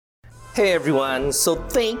Hey everyone, so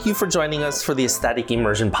thank you for joining us for the Aesthetic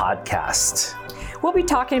Immersion Podcast. We'll be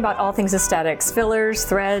talking about all things aesthetics, fillers,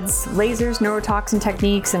 threads, lasers, neurotoxin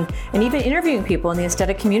techniques, and even interviewing people in the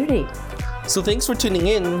aesthetic community. So thanks for tuning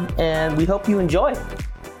in, and we hope you enjoy.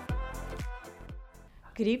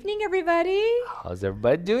 Good evening, everybody. How's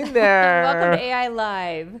everybody doing there? Welcome to AI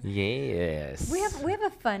Live. Yes. We have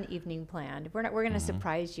a fun evening planned. We're going to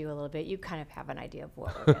surprise you a little bit. You kind of have an idea of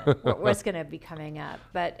what's going to be coming up,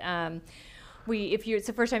 but if it's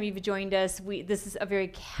the first time you've joined us, this is a very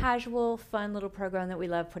casual, fun little program that we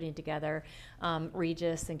love putting together.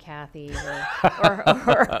 Regis and Kathy, or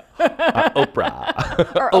Oprah.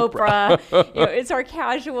 or Oprah. It's our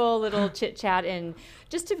casual little chit chat, and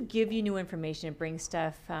just to give you new information and bring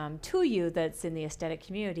stuff to you that's in the aesthetic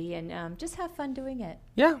community, and just have fun doing it.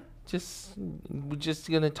 Yeah, we're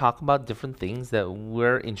just gonna talk about different things that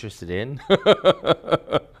we're interested in.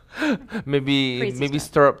 maybe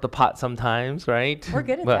stir up the pot sometimes, right? We're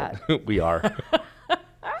good at that. We are.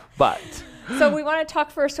 But so we want to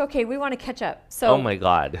talk first. Okay, we want to catch up. So oh my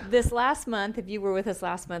God, this last month, if you were with us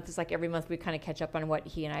last month, it's like every month we kind of catch up on what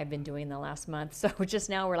he and I have been doing the last month. So just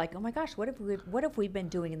now we're like, oh my gosh, what have we been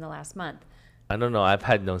doing in the last month? I don't know. I've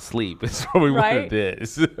had no sleep. It's probably what it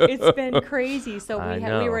is. It's been crazy. So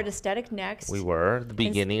we were at Aesthetic Next. We were at the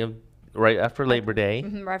beginning of right after Labor Day.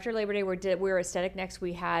 Right after Labor Day, we were at Aesthetic Next.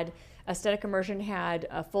 We had Aesthetic Immersion had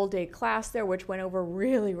a full day class there, which went over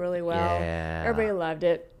really, really well. Yeah. Everybody loved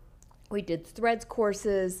it. We did threads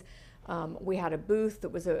courses. We had a booth that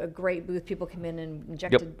was a great booth. People come in and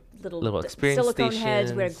injected little silicone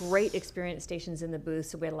heads. We had great experience stations in the booth.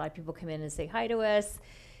 So we had a lot of people come in and say hi to us,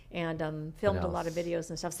 and filmed a lot of videos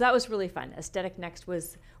and stuff. So that was really fun. Aesthetic Next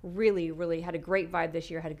was really, really had a great vibe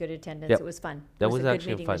this year, had a good attendance. Yep. It was fun. That was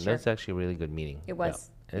actually fun. That's actually a really good meeting. It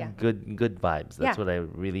was. Yeah. And good vibes. That's what I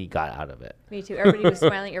really got out of it. Me too. Everybody was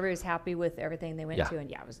smiling. Everybody was happy with everything they went to.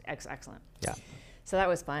 And it was excellent. Yeah. So that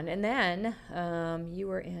was fun. And then you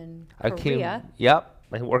were in Korea.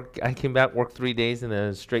 I came back, worked 3 days, and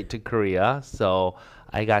then straight to Korea. So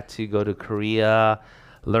I got to go to Korea,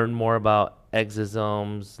 learn more about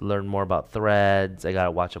exosomes, learn more about threads. I got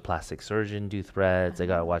to watch a plastic surgeon do threads. I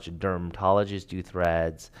got to watch a dermatologist do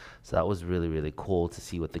threads. So that was really, really cool to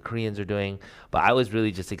see what the Koreans are doing. But I was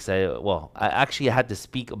really just excited. Well, I actually had to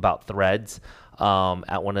speak about threads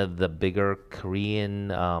at one of the bigger Korean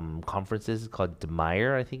conferences called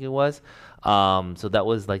Demire, I think it was. So that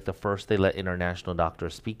was like the first they let international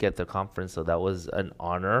doctors speak at the conference. So that was an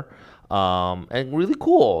honor and really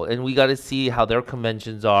cool. And we got to see how their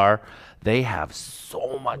conventions are. They have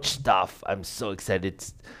so much stuff. I'm so excited.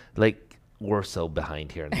 We're so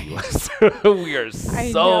behind here in the U.S. We are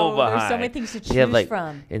so behind. There's so many things to choose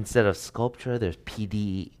from. Instead of Sculptra, there's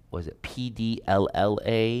PDLLA.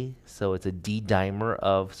 So it's a D-dimer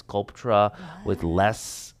of Sculptra with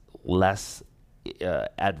less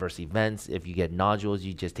adverse events. If you get nodules,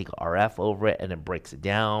 you just take RF over it and it breaks it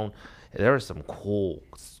down. There is some cool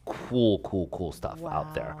stuff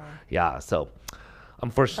out there. Yeah, so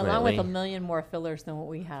unfortunately, along with a million more fillers than what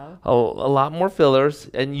we have. Oh, a lot more fillers,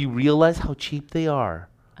 and you realize how cheap they are.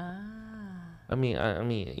 I mean,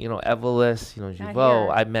 Evolus,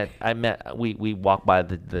 Giveon. We walked by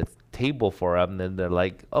the table for them, and then they're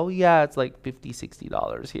like, oh yeah, it's like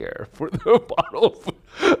 $50-$60 here for the bottle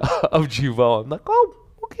of Giveon. I'm like, oh,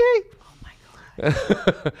 okay. Oh my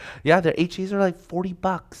God. Yeah, their HAs are like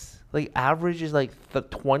 $40. Like average is like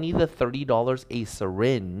 $20 to $30 a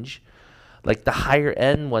syringe. Like the higher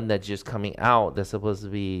end one that's just coming out, that's supposed to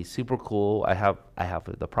be super cool. I have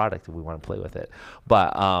the product if we want to play with it,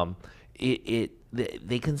 but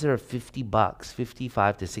they consider $50,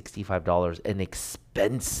 $55 to $65 an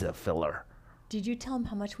expensive filler. Did you tell them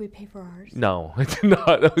how much we pay for ours? No, I did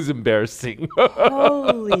not. That was embarrassing.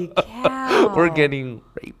 Holy cow! We're getting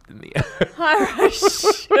raped in the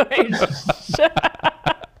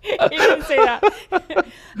You didn't say that.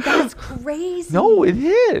 That's crazy. No, it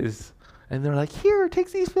is. And they're like, here,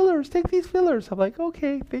 take these fillers. I'm like,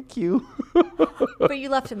 okay, thank you. But you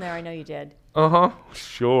left them there. I know you did. Uh-huh.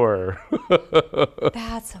 Sure.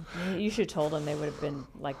 That's amazing. You should have told them. They would have been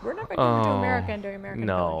like, we're not going to do American fillers.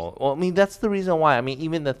 No. Well, I mean, that's the reason why. I mean,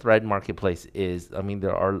 even the thread marketplace is, I mean,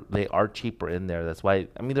 they are cheaper in there. That's why,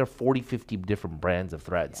 I mean, there are 40, 50 different brands of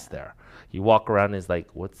threads there. You walk around and it's like,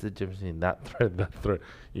 what's the difference between that thread?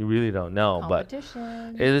 You really don't know.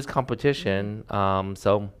 Competition. But it is competition.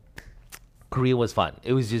 So Korea was fun.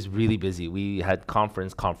 It was just really busy. We had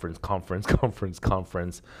conference. So it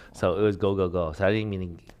was go. So I didn't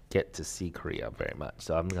even get to see Korea very much.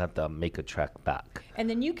 So I'm going to have to make a trek back. And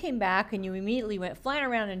then you came back and you immediately went flying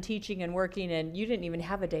around and teaching and working, and you didn't even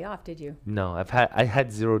have a day off, did you? No, I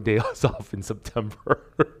had 0 days off in September.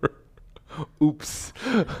 Oops.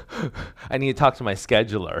 I need to talk to my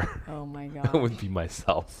scheduler. Oh my God. That would be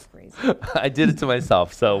myself. Crazy. I did it to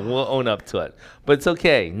myself, so we'll own up to it. But it's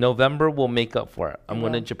okay. November will make up for it. I'm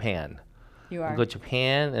going to Japan. You are. I go to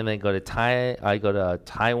Japan, and then go to I go to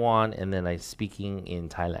Taiwan, and then I'm speaking in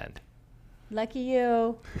Thailand. Lucky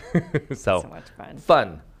you. So much fun.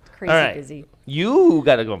 Fun. Crazy busy. You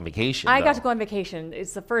got to go on vacation. I got to go on vacation.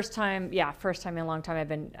 It's the first time in a long time I've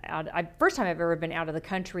been out. First time I've ever been out of the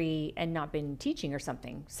country and not been teaching or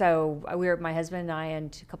something. So my husband and I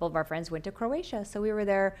and a couple of our friends went to Croatia. So we were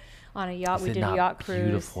there on a yacht. We did a yacht cruise.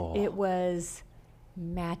 Beautiful? It was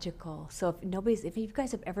magical. So if you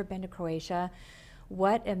guys have ever been to Croatia,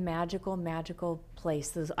 what a magical place.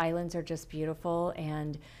 Those islands are just beautiful,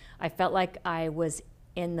 and I felt like I was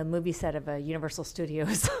in the movie set of a Universal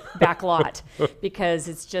Studios back lot, because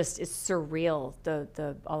it's surreal.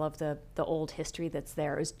 All of the old history that's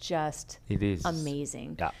there is just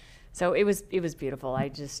amazing. Yeah. So it was beautiful. I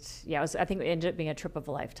think it ended up being a trip of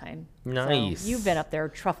a lifetime. Nice. So you've been up there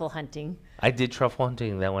truffle hunting. I did truffle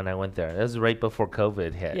hunting then when I went there. That was right before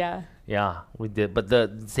COVID hit. Yeah. Yeah, we did. But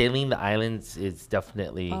the sailing the islands is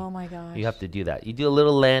definitely. Oh my gosh. You have to do that. You do a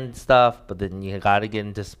little land stuff, but then you got to get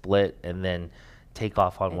into split and then take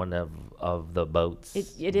off on one of the boats.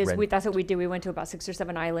 It is. That's what we did. We went to about 6 or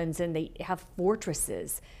 7 islands, and they have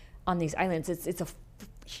fortresses on these islands. It's a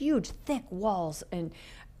huge, thick walls, and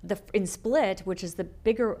in Split, which is the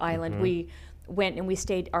bigger island, we went and we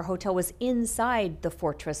stayed. Our hotel was inside the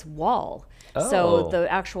fortress wall, so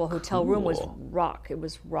the actual hotel room was rock. It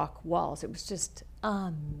was rock walls. It was just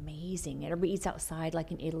amazing. Everybody eats outside,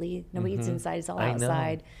 like in Italy. Nobody eats inside. It's all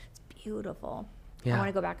outside. It's beautiful. Yeah. I want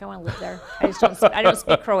to go back. I want to live there. I don't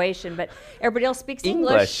speak Croatian, but everybody else speaks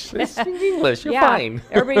English. They speak English. You're fine.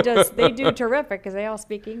 Everybody does. They do terrific because they all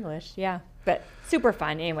speak English. Yeah, but super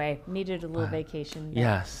fun. Anyway, needed a little vacation.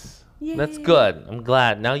 Yes. Yay. That's good. I'm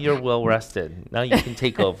glad. Now you're well rested. Now you can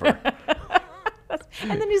take over.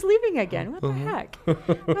 And then he's leaving again. What the heck?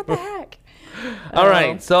 What the heck? All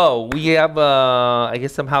right. So we have, I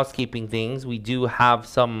guess, some housekeeping things. We do have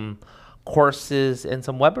some courses and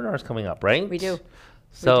some webinars coming up, right? We do.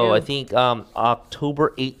 So I think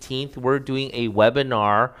October 18th, we're doing a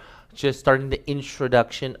webinar just starting the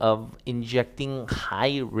introduction of injecting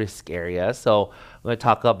high-risk areas. So we're going to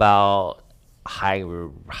talk about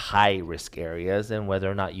high-risk areas and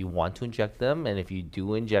whether or not you want to inject them. And if you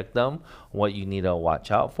do inject them, what you need to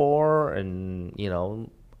watch out for,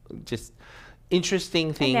 and, just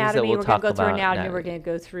interesting things that we'll talk about. We're going to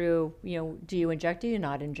go through, do you inject, do you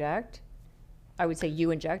not inject? I would say you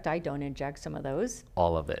inject. I don't inject some of those.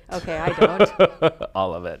 All of it. Okay, I don't.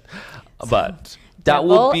 All of it. But that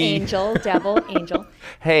will be... Devil, angel.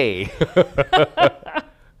 Hey.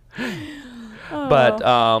 But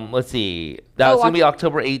let's see. That's going to be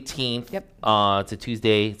October 18th. Yep. It's a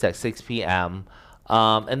Tuesday. It's at 6 p.m.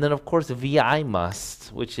 And then, of course, VI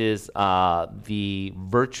Must, which is the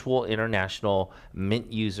Virtual International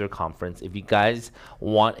Mint User Conference. If you guys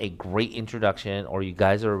want a great introduction, or you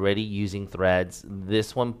guys are already using Threads,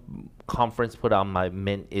 this one conference put on by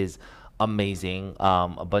Mint is amazing.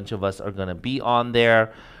 A bunch of us are going to be on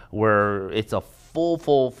there, where it's a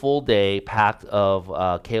full day packed of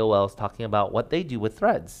KOLs talking about what they do with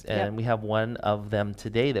Threads. And we have one of them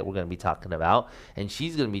today that we're going to be talking about, and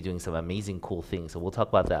she's going to be doing some amazing cool things. So we'll talk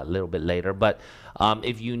about that a little bit later. But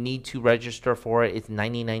if you need to register for it, it's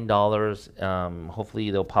 $99.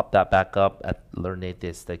 Hopefully they'll pop that back up at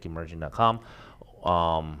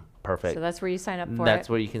learnatheaestheticemerging.com. Perfect. So that's where you sign up for it. That's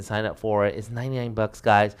where you can sign up for it. It's $99,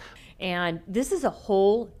 guys. And this is a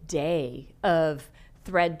whole day of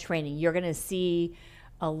thread training. You're going to see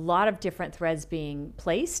a lot of different threads being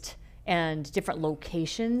placed and different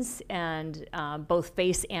locations, and both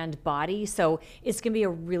face and body. So it's going to be a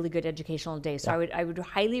really good educational day. So I would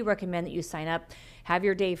highly recommend that you sign up, have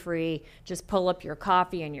your day free, just pull up your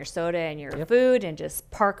coffee and your soda and your food, and just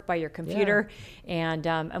park by your computer and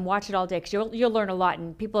watch it all day, because you'll learn a lot.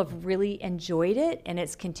 And people have really enjoyed it, and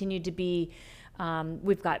it's continued to be.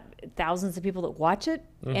 We've got thousands of people that watch it,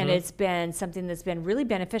 and it's been something that's been really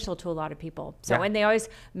beneficial to a lot of people. So, and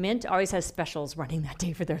Mint always has specials running that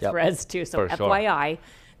day for their threads too. So FYI,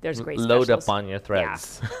 there's great specials. Load up on your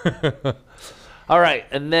threads. Yeah. All right,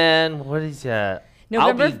 and then what is that?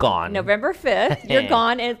 I'll be gone. November 5th, you're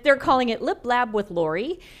gone, and they're calling it Lip Lab with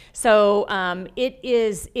Lori. So it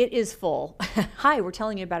is full. Hi, we're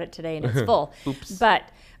telling you about it today, and it's full. Oops. But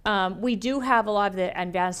We do have a lot of the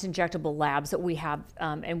advanced injectable labs that we have,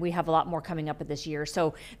 and we have a lot more coming up this year.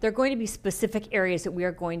 So there are going to be specific areas that we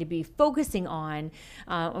are going to be focusing on,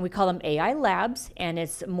 and we call them AI labs, and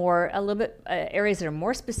it's more a little bit areas that are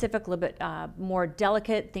more specific, a little bit more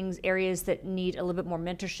delicate things, areas that need a little bit more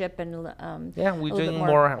mentorship and we're doing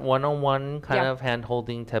more one-on-one kind of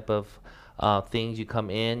hand-holding type of things. You come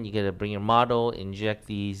in, you get to bring your model, inject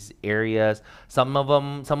these areas. So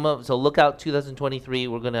look out 2023.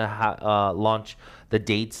 We're gonna launch the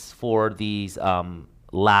dates for these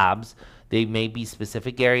labs. They may be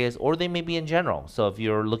specific areas or they may be in general. So if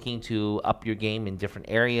you're looking to up your game in different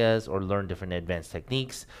areas or learn different advanced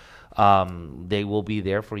techniques, they will be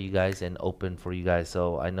there for you guys and open for you guys.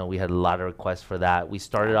 So I know we had a lot of requests for that. We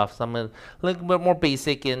started off some a little bit more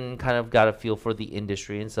basic and kind of got a feel for the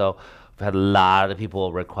industry, and so we've had a lot of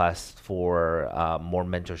people request for more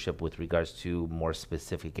mentorship with regards to more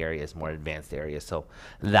specific areas, more advanced areas. So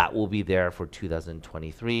that will be there for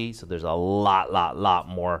 2023. So there's a lot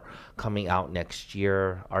more coming out next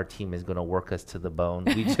year. Our team is going to work us to the bone.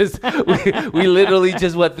 We literally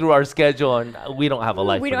just went through our schedule, and we don't have a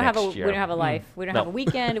life. We don't have a life. We don't have a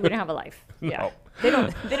weekend. We don't have a life. Yeah. No.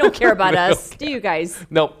 They don't care about us. Do you guys?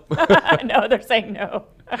 Nope. No, they're saying no.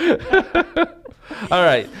 All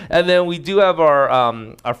right, and then we do have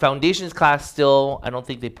our foundations class still. I don't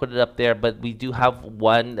think they put it up there, but we do have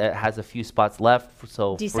one that has a few spots left.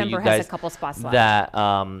 So December for you guys has a couple spots left. That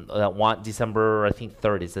want December, I think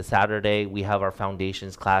 3rd is a Saturday. We have our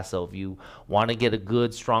foundations class. So if you want to get a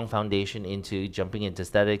good, strong foundation into jumping into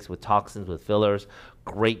aesthetics with toxins, with fillers,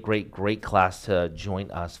 great class to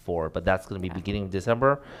join us for. But that's going to be beginning of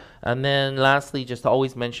December. And then lastly, just to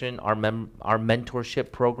always mention our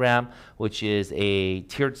mentorship program, which is a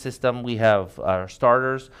tiered system. We have our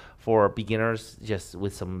starters for beginners, just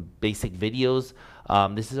with some basic videos.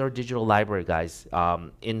 This is our digital library, guys.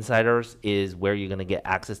 Insiders is where you're going to get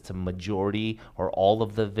access to majority or all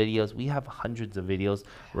of the videos. We have hundreds of videos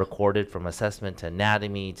recorded, from assessment to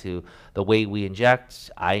anatomy to the way we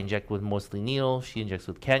inject. I inject with mostly needle. She injects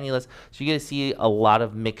with cannulas. So you're going to see a lot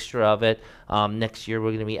of mixture of it. Next year, we're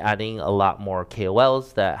going to be adding a lot more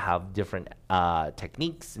KOLs that have different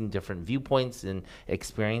techniques and different viewpoints and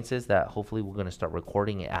experiences that hopefully we're going to start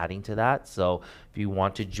recording and adding to that. So if you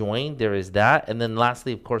want to join, there is that. And then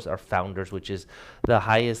lastly, of course, our founders, which is the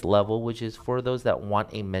highest level, which is for those that want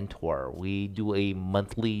a mentor. We do a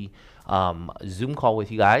monthly Zoom call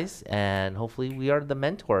with you guys, and hopefully we are the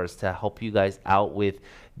mentors to help you guys out with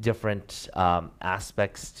different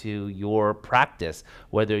aspects to your practice,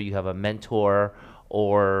 whether you have a mentor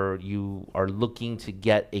or you are looking to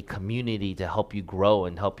get a community to help you grow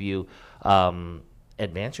and help you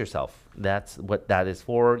advance yourself. That's what that is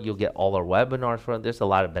for. You'll get all our webinars for it. There's a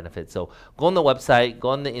lot of benefits. So go on the website, go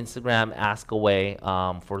on the Instagram, ask away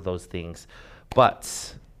for those things.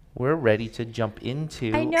 But we're ready to jump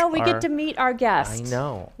into I know, we get to meet our guest. I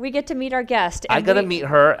know. We get to meet our guest. I got to meet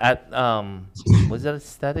her at, was it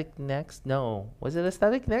Aesthetic Next? No. Was it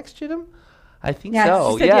Aesthetic Next, Gideon? I think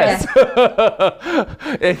so. Yes.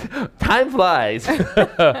 Time flies.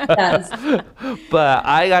 But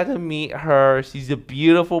I got to meet her. She's a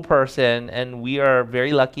beautiful person, and we are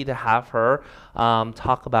very lucky to have her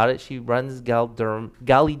talk about it. She runs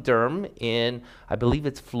GaliDerm in, I believe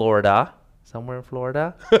it's Florida. Somewhere in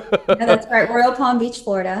Florida. Yeah, that's right. Royal Palm Beach,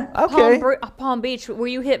 Florida. Okay. Palm Beach. Were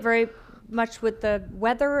you hit very much with the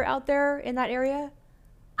weather out there in that area?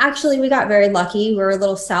 Actually, we got very lucky. We're a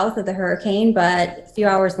little south of the hurricane, but a few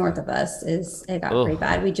hours north of us it got pretty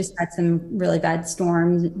bad. We just had some really bad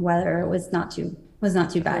storms. Weather It was not too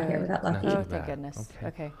bad here. We got lucky. Oh, thank goodness.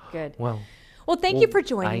 Okay, good. Well, thank you for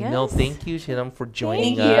joining us. I know. Thank you, Gideon, for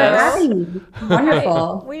joining us. Thank you for having me.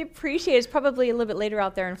 Wonderful. We appreciate it. It's probably a little bit later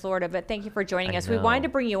out there in Florida, but thank you for joining us. We wanted to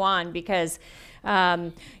bring you on because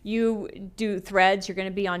you do threads. You're going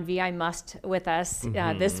to be on VI Must with us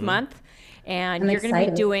this month, and you're going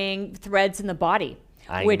to be doing threads in the body.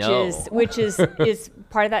 Which is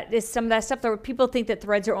part of that, is some of that stuff that people think that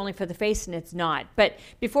threads are only for the face, and it's not. But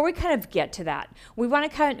before we kind of get to that, we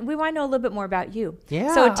want to know a little bit more about you.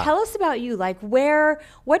 Yeah. So tell us about you, like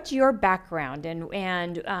what's your background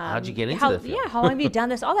and how'd you get into the field? Yeah, how long have you done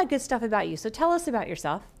this? All that good stuff about you. So tell us about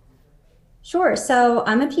yourself. Sure. So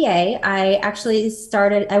I'm a PA. I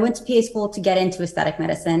went to PA school to get into aesthetic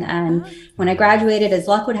medicine. And when I graduated, as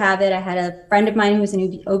luck would have it, I had a friend of mine who was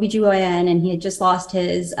an OBGYN, and he had just lost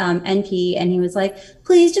his NP. And he was like,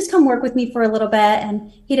 please just come work with me for a little bit.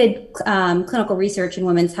 And he did clinical research in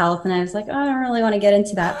women's health. And I was like, oh, I don't really want to get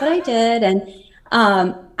into that, but I did. And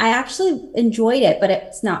I actually enjoyed it, but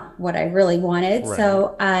it's not what I really wanted. Right.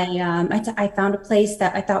 So I found a place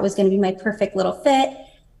that I thought was going to be my perfect little fit.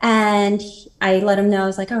 And I let him know, I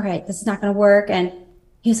was like, all right, this is not going to work. And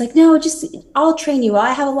he was like, no, I'll train you.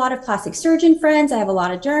 I have a lot of plastic surgeon friends. I have a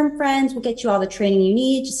lot of derm friends. We'll get you all the training you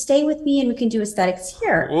need. Just stay with me and we can do aesthetics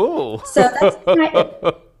here. Ooh. So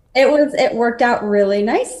it worked out really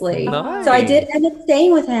nicely. Nice. So I did end up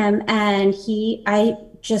staying with him, and he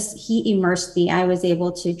immersed me. I was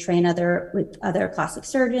able to train with other plastic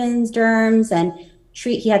surgeons, derms, and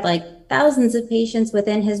he had like thousands of patients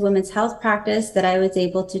within his women's health practice that I was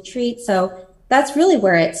able to treat. So that's really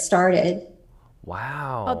where it started.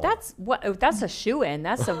 Wow. Oh, that's a shoe-in.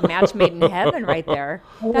 That's a match made in heaven right there.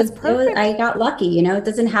 That's perfect. I got lucky. It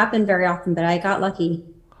doesn't happen very often, but I got lucky.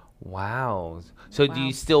 Wow. So do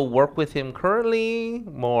you still work with him currently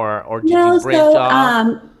more, or did you branch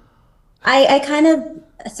off?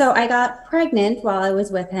 I got pregnant while I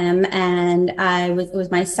was with him, and it was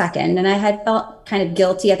my second, and I had felt kind of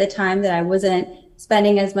guilty at the time that I wasn't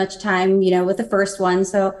spending as much time, with the first one.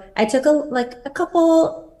 So I took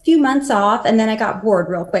a few months off, and then I got bored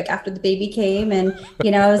real quick after the baby came, and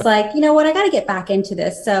I was like, you know what, I got to get back into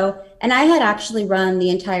this. And I had actually run the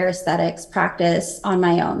entire aesthetics practice on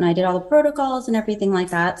my own. I did all the protocols and everything like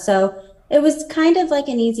that. So it was kind of like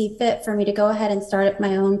an easy fit for me to go ahead and start up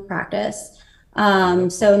my own practice.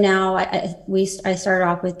 So now I started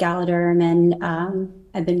off with GaliDerm, and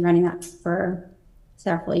I've been running that for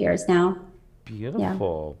several years now.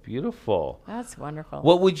 Beautiful, yeah. Beautiful. That's wonderful.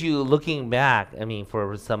 What would you, looking back,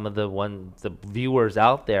 for some of the viewers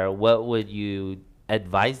out there, what would you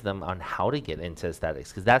advise them on how to get into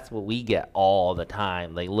aesthetics? Because that's what we get all the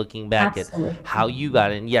time, like looking back Absolutely. At how you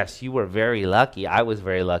got in. Yes, you were very lucky. I was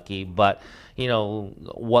very lucky, but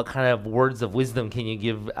what kind of words of wisdom can you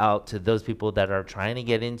give out to those people that are trying to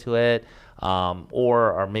get into it,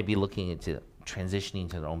 or are maybe looking into transitioning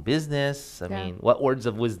to their own business? I mean, what words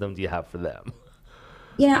of wisdom do you have for them?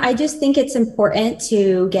 I just think it's important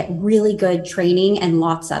to get really good training and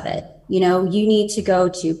lots of it. You need to go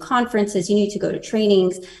to conferences, you need to go to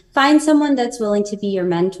trainings, find someone that's willing to be your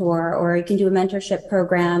mentor, or you can do a mentorship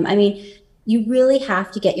program. I mean, you really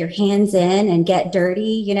have to get your hands in and get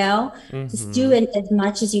dirty, mm-hmm. Just do it as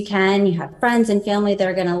much as you can. You have friends and family that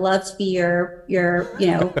are going to love to be your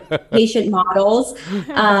patient models,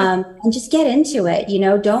 and just get into it.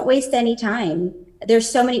 Don't waste any time. There's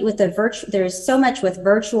so much with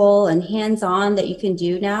virtual and hands-on that you can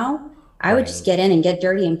do now. I would just get in and get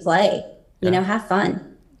dirty and play, have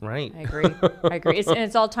fun. Right. I agree.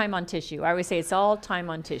 It's all time on tissue. I always say it's all time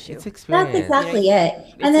on tissue. It's experience. That's exactly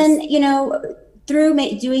it. And then, through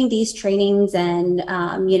doing these trainings and,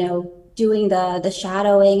 doing the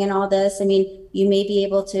shadowing and all this, I mean, you may be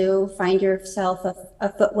able to find yourself a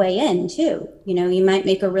footway in too. You might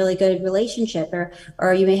make a really good relationship,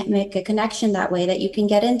 or you may make a connection that way that you can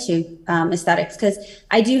get into aesthetics. Because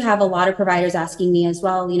I do have a lot of providers asking me as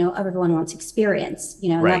well, everyone wants experience,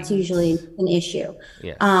 and right. that's usually an issue.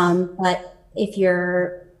 Yes. But if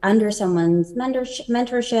you're under someone's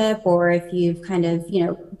mentorship, or if you've kind of,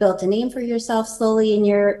 built a name for yourself slowly in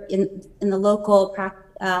the local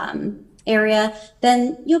area,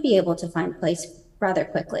 then you'll be able to find a place rather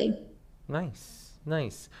quickly. Nice.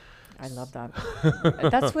 I love that.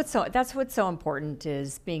 That's what's so important,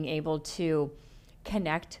 is being able to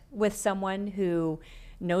connect with someone who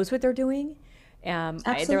knows what they're doing. There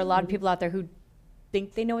are a lot of people out there who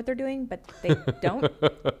think they know what they're doing, but they don't.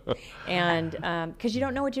 And because you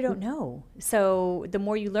don't know what you don't know. So the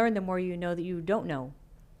more you learn, the more you know that you don't know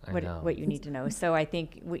what you need to know. So I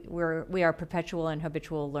think we are perpetual and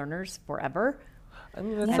habitual learners forever. I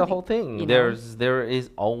mean, that's the whole thing. There is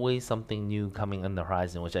always something new coming on the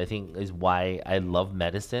horizon, which I think is why I love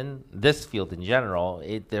medicine. This field in general,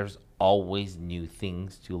 there's always new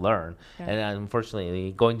things to learn. Yeah. And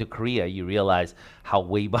unfortunately, going to Korea, you realize how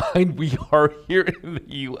way behind we are here in the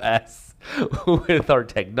U.S. with our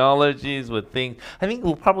technologies, with things. I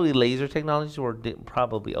think probably laser technologies were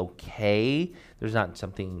probably okay. There's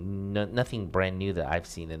nothing brand new that I've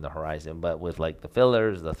seen in the horizon, but with like the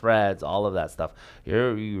fillers, the threads, all of that stuff,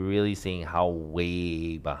 you're really seeing how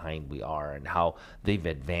way behind we are and how they've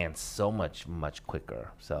advanced so much quicker.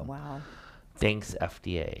 So wow. Thanks,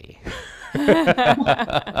 FDA.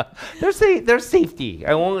 There's safety.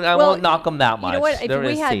 I won't knock them that much. You know what? If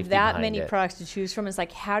we had that many products to choose from, it's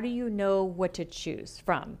like, how do you know what to choose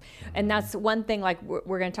from? Mm-hmm. And that's one thing. Like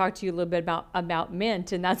we're going to talk to you a little bit about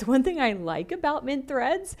mint, and that's one thing I like about mint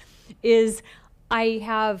threads is I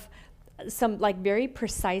have some like very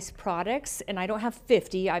precise products, and I don't have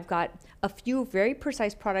 50. I've got a few very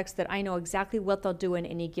precise products that I know exactly what they'll do in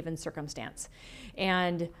any given circumstance.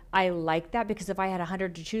 And I like that, because if I had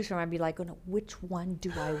 100 to choose from, I'd be like, oh, no, which one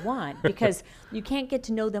do I want? Because you can't get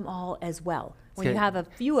to know them all as well. When you have a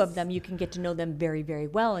few of them, you can get to know them very, very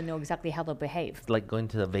well and know exactly how they'll behave. It's like going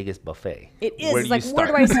to the Vegas buffet. It is. It's like, where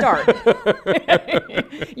do I start?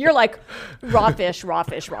 You're like, raw fish, raw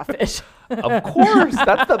fish, raw fish. Of course.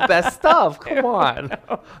 That's the best stuff. Come on.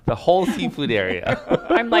 The whole seafood area.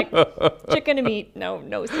 I'm like, chicken and meat.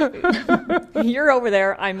 No seafood. You're over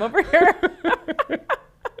there. I'm over here.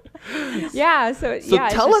 Yeah. So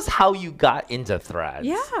tell us how you got into threads.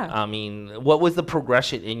 Yeah. I mean, what was the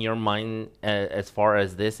progression in your mind as far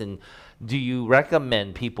as this? And do you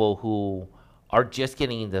recommend people who are just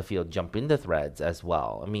getting into the field jump into threads as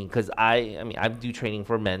well? I mean, because I do training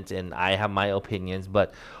for men and I have my opinions,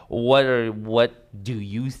 but what do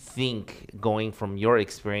you think, going from your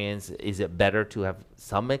experience, is it better to have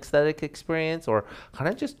some aesthetic experience or kind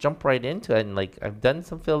of just jump right into it? And like, I've done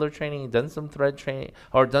some filler training, done some thread training,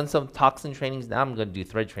 or done some toxin trainings. Now I'm going to do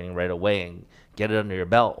thread training right away and get it under your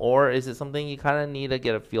belt. Or is it something you kind of need to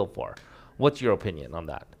get a feel for? What's your opinion on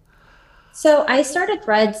that? So I started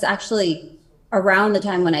threads actually around the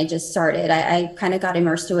time when I just started. I kind of got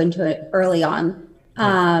immersed into it early on.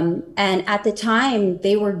 And at the time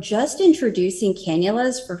they were just introducing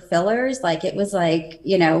cannulas for fillers. Like, it was like,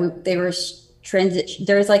 you know, they were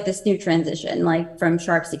there was like this new transition, like from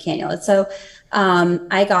sharps to cannulas. So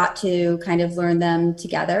I got to kind of learn them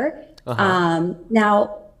together.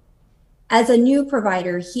 Now, as a new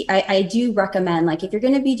provider, I do recommend, like, if you're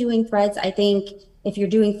going to be doing threads, I think if you're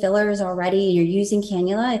doing fillers already and you're using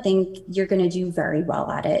cannula, I think you're going to do very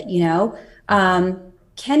well at it. You know,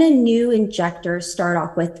 can a new injector start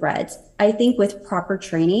off with threads? I think with proper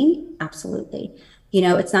training, absolutely. You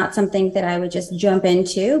know, it's not something that I would just jump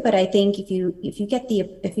into, but I think if you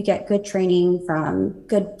get good training from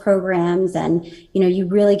good programs and, you know, you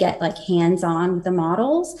really get like hands-on with the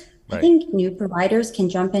models, right. I think new providers can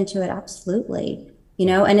jump into it. Absolutely. You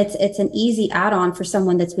know, and it's an easy add-on for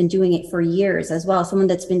someone that's been doing it for years as well. Someone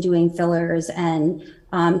that's been doing fillers and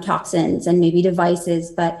toxins and maybe devices,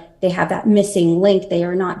 but they have that missing link. They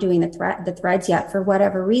are not doing the threads yet for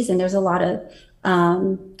whatever reason. There's a lot of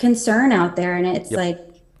concern out there, and it's like,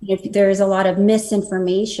 there's a lot of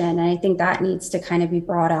misinformation, and I think that needs to kind of be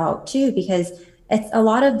brought out too, because it's a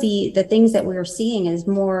lot of the things that we're seeing is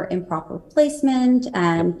more improper placement,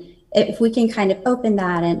 and if we can kind of open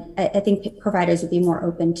that, and I think providers would be more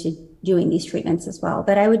open to doing these treatments as well.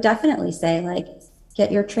 But I would definitely say, like, get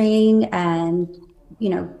your training, and, you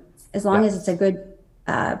know, as long as it's a good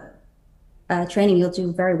training, you'll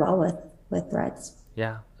do very well with threads.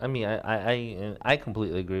 Yeah, I mean, I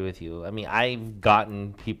completely agree with you. I mean, I've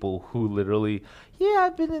gotten people who literally,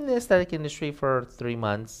 I've been in the aesthetic industry for 3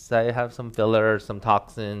 months. I have some fillers, some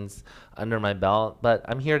toxins under my belt, but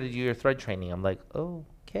I'm here to do your thread training. I'm like, oh.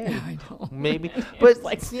 Okay, yeah, I know. Maybe, but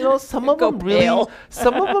like, you know, some of them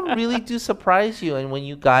really do surprise you, and when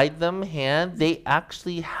you guide them they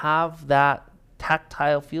actually have that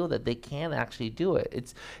tactile feel that they can actually do it.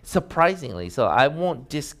 It's surprisingly, so I won't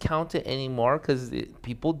discount it anymore, because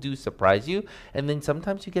people do surprise you. And then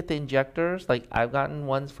sometimes you get the injectors, like I've gotten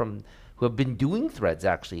ones from who have been doing threads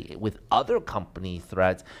actually with other company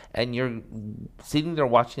threads, and you're sitting there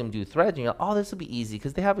watching them do threads, and you're like, oh, this will be easy,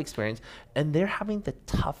 because they have experience, and they're having the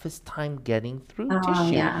toughest time getting through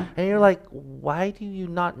tissue. Yeah. And you're like, why do you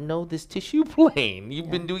not know this tissue plane?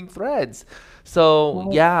 You've been doing threads.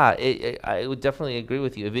 So I would definitely agree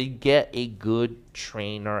with you. If you get a good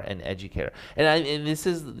trainer and educator, and this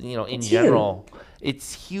is, you know, in general,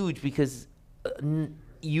 it's huge, because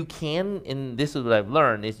you can, and this is what I've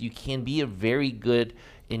learned, is you can be a very good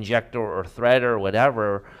injector or threader or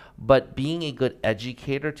whatever, but being a good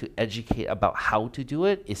educator to educate about how to do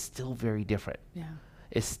it is still very different. Yeah,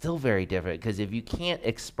 it's still very different, because if you can't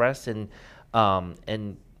express and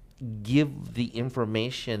give the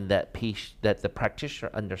information that the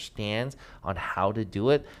practitioner understands on how to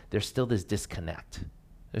do it, there's still this disconnect.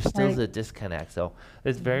 There's still a disconnect. So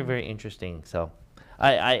it's very, very interesting. So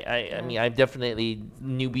I mean, I've definitely,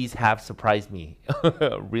 newbies have surprised me,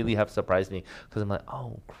 really have surprised me, because I'm like,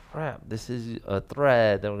 oh crap, this is a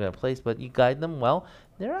thread that we're gonna place, but you guide them well.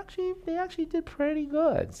 They actually did pretty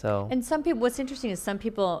good. So, and some people, what's interesting is some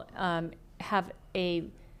people have a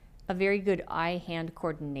very good eye-hand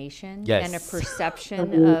coordination and a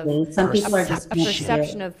perception of. Some people are just a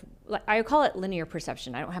perception of. I call it linear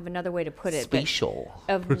perception. I don't have another way to put it. Spatial.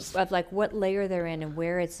 Of like what layer they're in and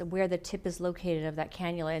where the tip is located of that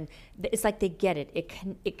cannula, and it's like they get it.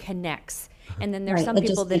 It connects. And then there's Right. some It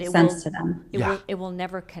people just that makes sense to them. it will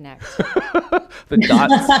never connect. The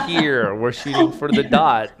dot's here. We're shooting for the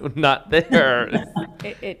dot, not there.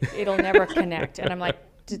 It'll never connect. And I'm like,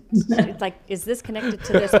 is this connected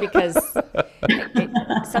to this? Because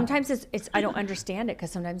sometimes it's I don't understand it,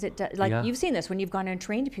 because sometimes it does. Like, you've seen this when you've gone and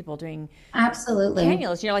trained people doing Absolutely.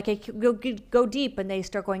 cannulas. And you're like, hey, go deep, and they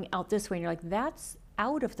start going out this way, and you're like, that's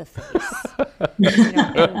out of the face. You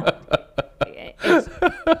know, and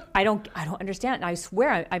I don't understand. And I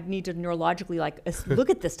swear I need to neurologically look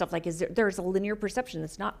at this stuff. Like, there's a linear perception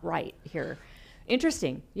that's not right here.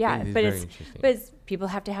 Interesting. Yeah. But people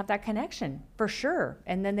have to have that connection for sure.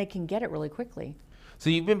 And then they can get it really quickly. So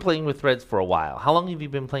you've been playing with threads for a while. How long have you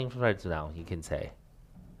been playing with threads now, you can say?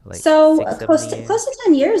 Like so close to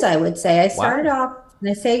 10 years, I would say. I started off, can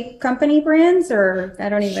I say company brands, or I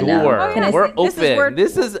don't even know. Oh, yeah. We're open.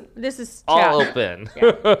 This is all open.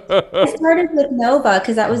 Yeah. I started with Nova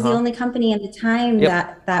because that was the only company at the time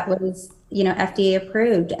that was, FDA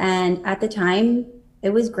approved. And at the time, it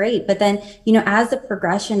was great. But then, as the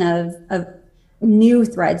progression of new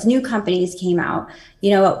threads, new companies came out,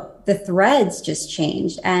 the threads just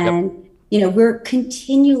changed. And, we're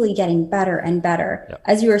continually getting better and better. Yep.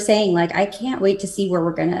 As you were saying, like, I can't wait to see where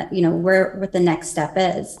we're going to, what the next step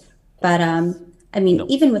is. But,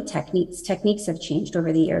 even with techniques have changed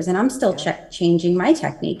over the years, and I'm still changing my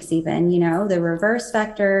techniques, even, the reverse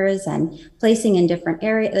vectors and placing in different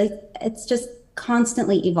areas. It's just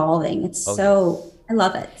constantly evolving. It's I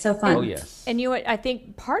love it. So fun. Oh, yes. And I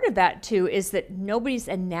think part of that too is that nobody's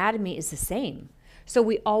anatomy is the same. So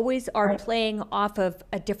we always are playing off of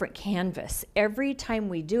a different canvas. Every time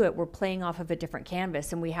we do it, we're playing off of a different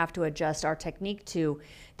canvas, and we have to adjust our technique to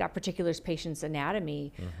that particular patient's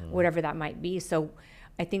anatomy, whatever that might be. So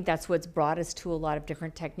I think that's what's brought us to a lot of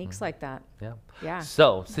different techniques like that. Yeah.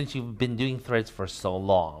 So since you've been doing threads for so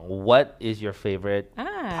long, what is your favorite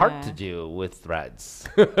part to do with threads?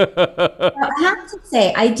 I have to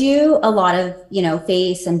say, I do a lot of,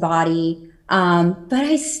 face and body. But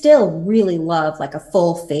I still really love like a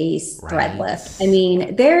full face thread lift. I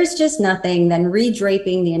mean, there's just nothing than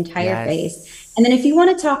redraping the entire face. And then if you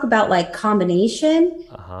want to talk about like combination,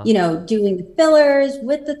 doing the fillers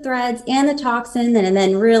with the threads and the toxin, and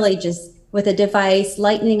then really just with a device,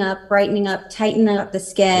 lightening up, brightening up, tightening up the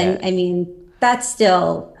skin. I mean, that's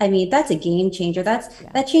a game changer.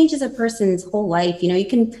 That changes a person's whole life. You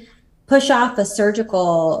can push off a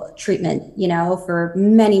surgical treatment, for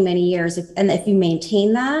many, many years. If you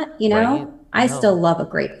maintain that, I still love a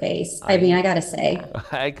great face. I mean, I got to say.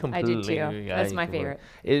 I completely I do too. That's my favorite.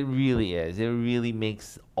 It really is. It really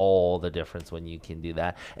makes all the difference when you can do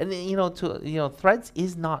that. And then, threads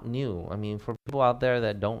is not new. I mean, for people out there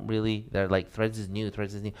that they're like, threads is new.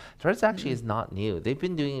 Threads actually is not new. They've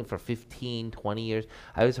been doing it for 15, 20 years.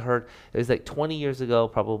 I always heard it was like 20 years ago,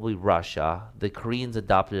 probably Russia. The Koreans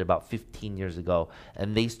adopted it about 15 years ago,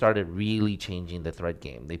 and they started really changing the thread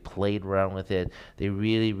game. They played around with it. They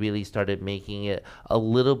really, really started making it a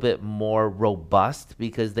little bit more robust,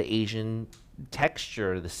 because the Asian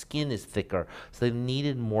texture, the skin is thicker, so they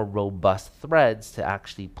needed more robust threads to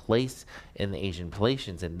actually place in the Asian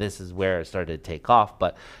patients, and this is where it started to take off.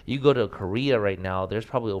 But you go to Korea right now, there's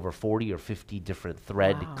probably over 40 or 50 different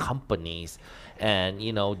thread companies, and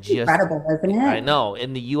just incredible, isn't it? I know.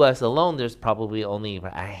 In the US alone, there's probably only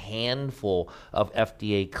a handful of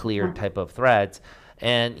FDA cleared type of threads,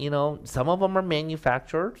 and some of them are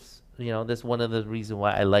manufacturers. That's one of the reasons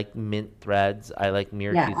why I like mint threads. I like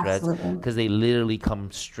Miracue threads, because they literally come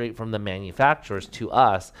straight from the manufacturers to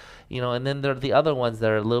us. And then there are the other ones that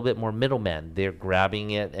are a little bit more middlemen. They're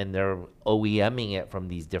grabbing it and they're OEMing it from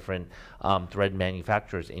these different thread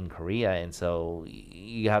manufacturers in Korea. And so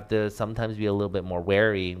you have to sometimes be a little bit more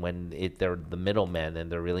wary when they're the middlemen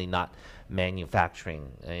and they're really not manufacturing.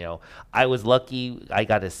 I was lucky. I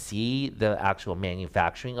got to see the actual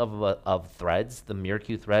manufacturing of threads, the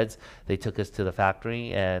Miracue threads. They took us to the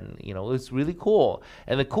factory, and it was really cool.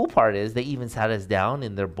 And the cool part is they even sat us down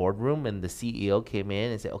in their boardroom, and the CEO came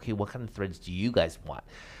in and said, okay, what kind of threads do you guys want?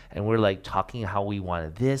 And we're like talking how we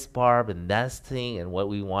wanted this barb and that thing and what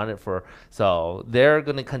we wanted for. So they're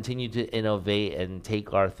going to continue to innovate and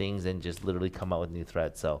take our things and just literally come out with new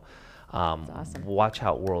threads. So awesome. Watch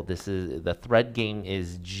out, world. The thread game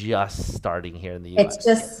is just starting here in the US. It's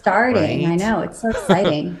just starting. Right? I know. It's so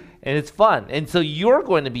exciting. And it's fun. And so you're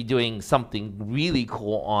going to be doing something really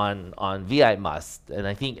cool on VI Must. And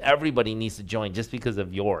I think everybody needs to join just because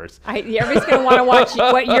of yours. Everybody's going to want to watch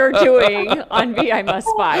what you're doing on VI Must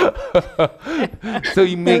 5. So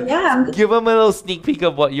give them a little sneak peek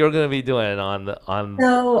of what you're going to be doing on.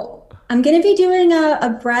 So I'm going to be doing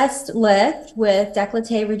a breast lift with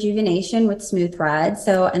décolleté rejuvenation with smooth threads.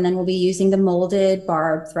 So, and then we'll be using the molded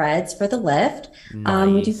barb threads for the lift. Nice.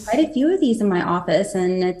 We do quite a few of these in my office,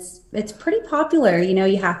 and it's pretty popular. You know,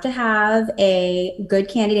 you have to have a good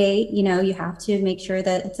candidate. You know, you have to make sure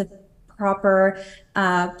that it's a proper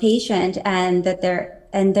patient, and that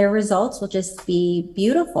their results will just be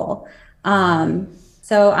beautiful.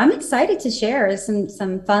 So I'm excited to share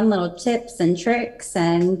some fun little tips and tricks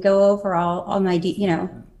and go over all my,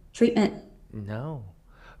 treatment. No.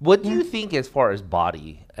 What do you think as far as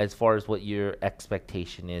body, as far as what your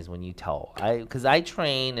expectation is when you tell? Because I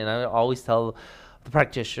train and I always tell the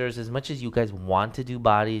practitioners, as much as you guys want to do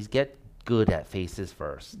bodies, get good at faces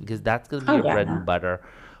first, because that's going to be your bread and butter.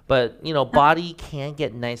 But, body can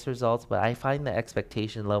get nice results, but I find the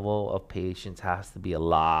expectation level of patients has to be a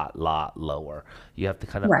lot lower. You have to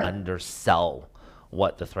kind of undersell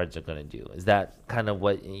what the threads are going to do. Is that kind of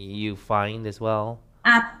what you find as well?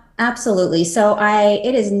 Absolutely. So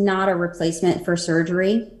it is not a replacement for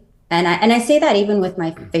surgery. And I say that even with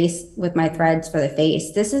my threads for the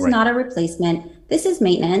face. This is not a replacement. This is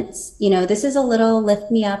maintenance. This is a little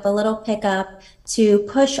lift me up, a little pick up to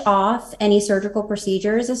push off any surgical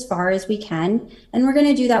procedures as far as we can. And we're going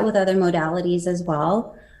to do that with other modalities as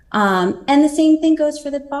well. And the same thing goes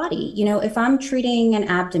for the body. If I'm treating an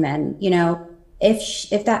abdomen,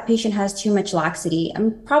 if that patient has too much laxity,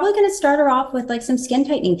 I'm probably going to start her off with like some skin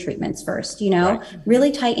tightening treatments first,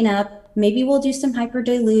 really tighten up. Maybe we'll do some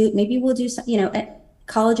hyperdilute. Maybe we'll do some,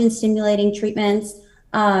 collagen stimulating treatments.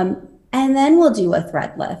 And then we'll do a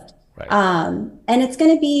thread lift. And it's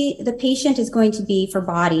going to be, the patient is going to be, for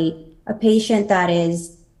body, a patient that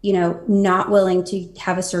is, not willing to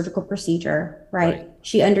have a surgical procedure, right?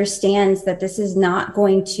 She understands that this is not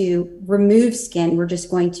going to remove skin. We're just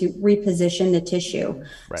going to reposition the tissue.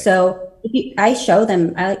 So I show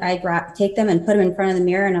them, I take them and put them in front of the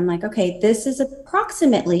mirror, and I'm like, okay, this is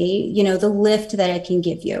approximately, the lift that I can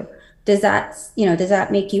give you. Does that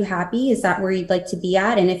make you happy? Is that where you'd like to be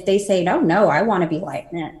at? And if they say, no, I want to be like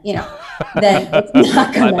that, then it's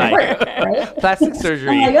not going to work, right? Plastic surgery.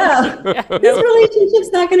 I'm like, this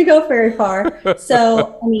relationship's not going to go very far.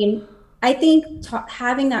 So, I think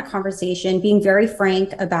having that conversation, being very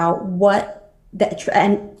frank about what the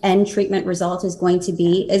end treatment result is going to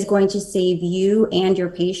be, is going to save you and your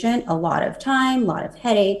patient a lot of time, a lot of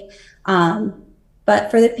headache.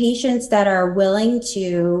 But for the patients that are willing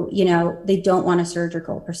to, they don't want a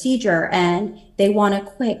surgical procedure and they want a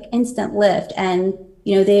quick instant lift, and,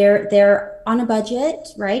 they're on a budget,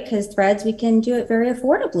 right? Because threads, we can do it very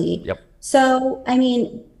affordably. So,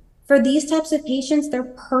 for these types of patients, they're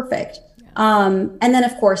perfect. And then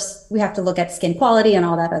of course we have to look at skin quality and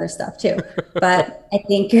all that other stuff too. But I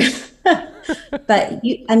think, for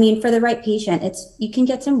the right patient, you can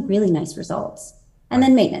get some really nice results. And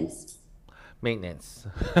then maintenance.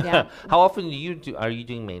 Yeah. How often are you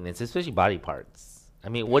doing maintenance, especially body parts?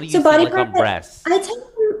 What do you see like on breasts?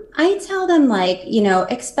 I tell them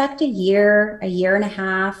expect a year and a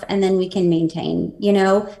half, and then we can maintain,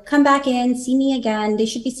 come back in, see me again. They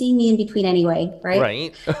should be seeing me in between anyway.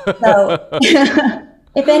 Right. So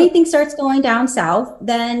if anything starts going down south,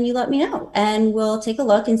 then you let me know and we'll take a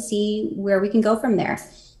look and see where we can go from there.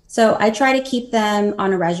 So I try to keep them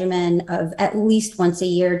on a regimen of at least once a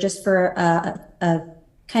year, just for a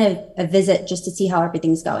kind of a visit, just to see how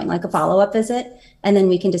everything's going, like a follow-up visit. And then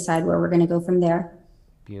we can decide where we're going to go from there.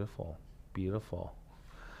 Beautiful.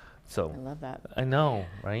 So I love that. I know,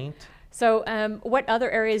 right? So what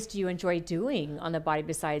other areas do you enjoy doing on the body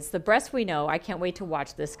besides the breast? We know. I can't wait to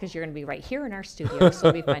watch this because you're going to be right here in our studio, so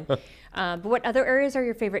it'll be fun. But what other areas are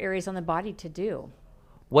your favorite areas on the body to do?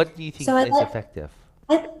 What do you think is effective?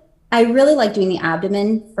 I really like doing the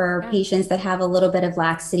abdomen for patients that have a little bit of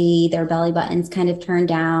laxity, their belly button's kind of turned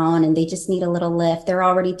down and they just need a little lift. They're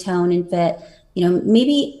already toned and fit.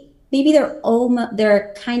 Maybe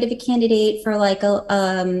they're kind of a candidate for like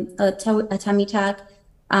a tummy tuck,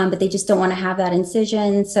 but they just don't want to have that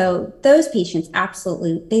incision. So those patients,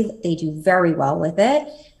 absolutely, they do very well with it.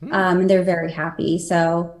 And they're very happy.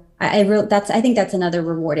 So I think that's another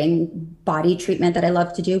rewarding body treatment that I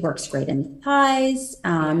love to do. Works great in the thighs,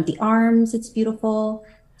 the arms. It's beautiful.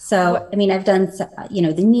 So, I've done,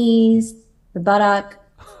 the knees, the buttock.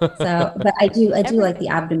 So, but I do like the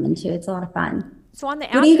abdomen too. It's a lot of fun. So on the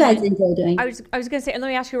abdomen, what do you guys enjoy doing? I was going to say, and let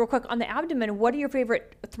me ask you real quick, on the abdomen, what are your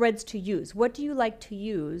favorite threads to use? What do you like to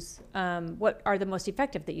use? What are the most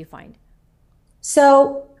effective that you find?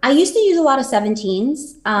 So I used to use a lot of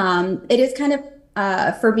 17s. It is kind of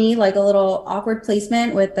for me, like a little awkward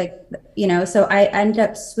placement with like, so I ended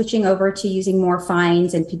up switching over to using more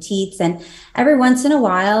fines and petites. And every once in a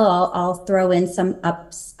while, I'll throw in some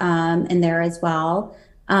ups in there as well.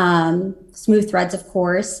 Smooth threads, of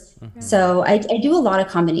course. So I do a lot of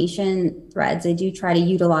combination threads. I do try to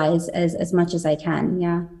utilize as much as I can.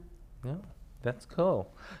 Yeah. Yeah, that's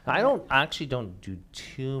cool. I actually don't do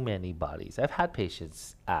too many bodies. I've had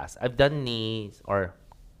patients ask. I've done knees or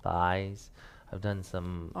thighs. I've done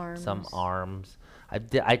some arms.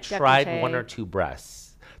 I tried one or two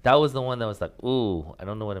breasts. That was the one that was like, ooh, I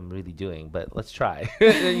don't know what I'm really doing, but let's try.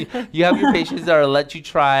 You have your patients that will let you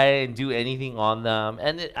try and do anything on them.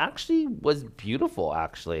 And it actually was beautiful,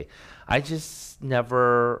 actually. I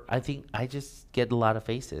think I just get a lot of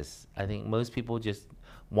faces. I think most people just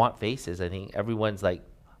want faces. I think everyone's like,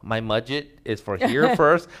 my budget is for here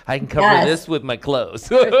first. I can cover this with my clothes.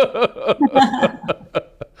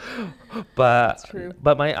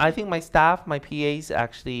 But I think my staff, my PAs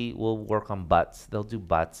actually will work on butts. They'll do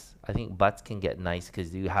butts. I think butts can get nice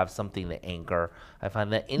because you have something to anchor. I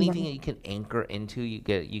find that anything that you can anchor into,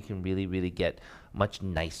 you can really, really get much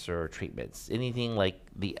nicer treatments. Anything like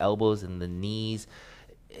the elbows and the knees,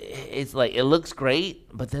 it's like it looks great,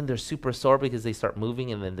 but then they're super sore because they start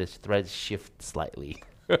moving and then the threads shift slightly.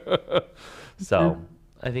 So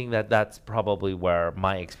I think that's probably where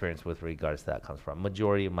my experience with regards to that comes from.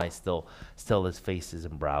 Majority of my still is faces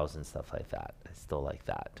and brows and stuff like that. I still like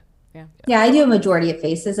that. Yeah, I do a majority of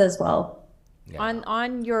faces as well. Yeah.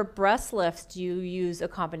 On your breast lifts, do you use a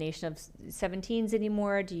combination of 17s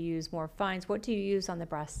anymore? Do you use more fines? What do you use on the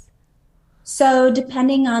breasts? So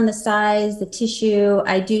depending on the size, the tissue,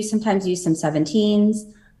 I do sometimes use some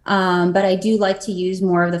 17s, but I do like to use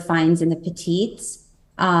more of the fines and the petites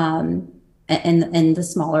and the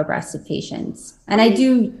smaller breasted patients. And I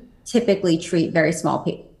do typically treat very small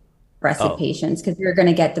breasted patients because you're going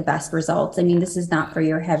to get the best results. I mean, this is not for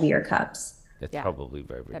your heavier cups. That's probably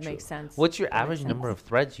very, very true. That makes sense. What's your average number of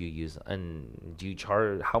threads you use, and do you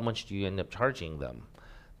charge? How much do you end up charging them?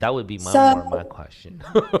 That would be my question.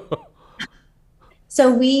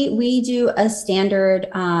 So we do a standard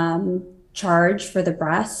charge for the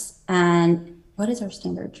breasts, and what is our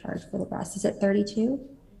standard charge for the breasts? Is it 32?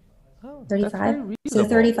 35? So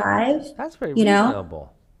 35. That's very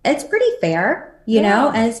reasonable. It's pretty fair, you know,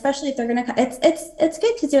 and especially if they're going to, it's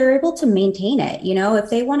good because they're able to maintain it. You know, if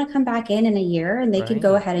they want to come back in a year and they could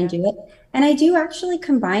go ahead and do it. And I do actually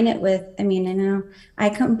combine it with, I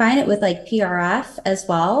combine it with like PRF as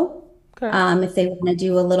well. Okay. If they want to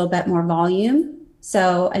do a little bit more volume.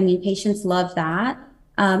 So, patients love that.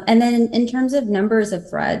 And then in terms of numbers of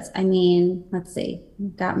threads, let's see,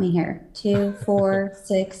 got me here, 2, 4,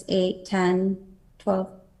 6, 8, 10, 12,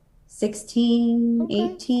 16,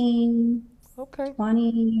 18, 20,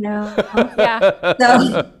 you know. Yeah.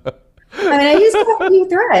 So, I use quite a few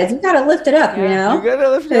threads. You got to lift it up, you know. You got to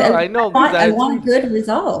lift it up. I know. I want a good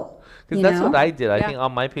result. Because that's what I did. I think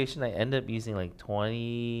on my patient, I ended up using like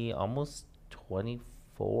 20, almost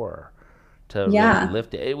 24 to really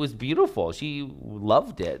lift it. It was beautiful. She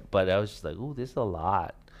loved it. But I was just like, ooh, this is a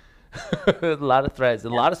lot. A lot of threads, a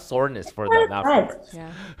lot of soreness for them afterwards.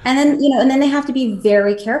 Yeah. And then they have to be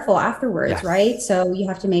very careful afterwards, right? So you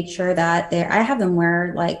have to make sure that I have them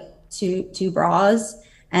wear like two bras,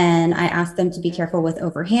 and I ask them to be careful with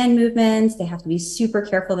overhand movements. They have to be super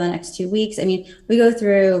careful the next 2 weeks. We go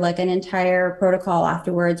through like an entire protocol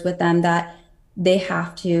afterwards with them that they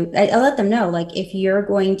have to, I let them know, like, if you're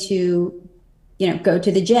going to, go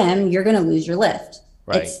to the gym, you're going to lose your lift.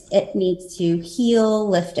 Right. It needs to heal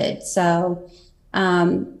lifted. So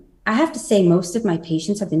I have to say most of my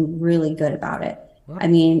patients have been really good about it. Wow.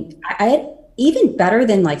 I even better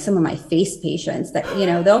than like some of my face patients that,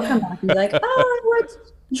 they'll come back and be like, oh, I was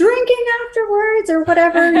drinking afterwards or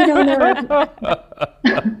whatever,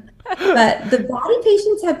 But the body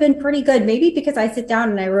patients have been pretty good, maybe because I sit down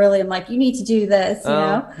and I really am like, you need to do this, you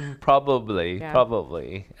know? Probably.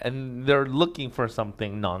 And they're looking for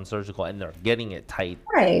something non-surgical and they're getting it tight.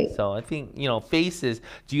 Right. So I think, faces,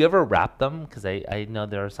 do you ever wrap them? Because I know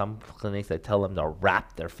there are some clinics that tell them to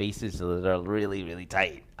wrap their faces so that they're really, really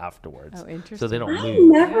tight afterwards. Oh, interesting. So they don't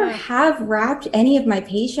move. I never have wrapped any of my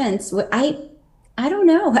patients. I don't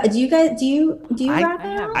know. Do you guys, do you wrap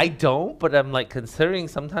them? I don't, but I'm like considering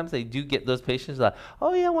sometimes I do get those patients like,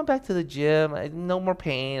 oh yeah, I went back to the gym. No more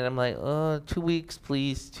pain. I'm like, 2 weeks,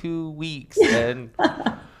 please, 2 weeks. And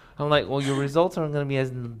I'm like, well, your results aren't going to be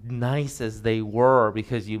as nice as they were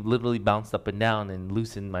because you literally bounced up and down and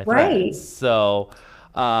loosened my threads. Right. So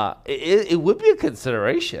it would be a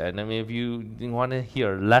consideration. If you want to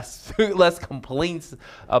hear less complaints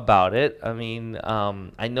about it,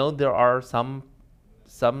 I know there are some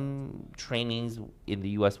some trainings in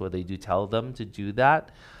the U.S. where they do tell them to do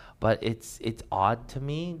that, but it's odd to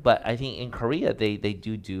me. But I think in Korea they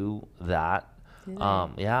do that.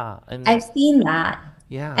 Yeah, and I've seen that.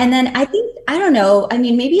 yeah. And then I think, I don't know, I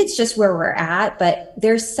mean, maybe it's just where we're at, but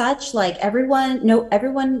there's such like everyone,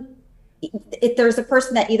 if there's a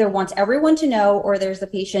person that either wants everyone to know, or there's a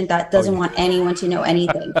patient that doesn't want anyone to know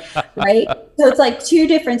anything, right? So it's like two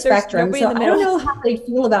different spectrums. So I don't know how they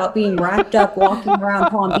feel about being wrapped up, walking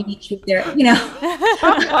around Palm Beach with their,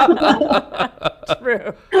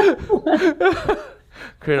 True.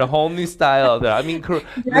 Create a whole new style there. I mean, the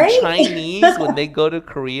Chinese, when they go to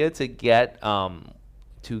Korea to get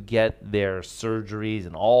their surgeries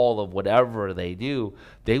and all of whatever they do,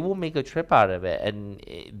 they will make a trip out of it, and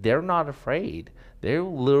they're not afraid. They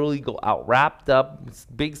literally go out wrapped up,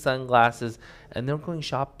 big sunglasses, and they're going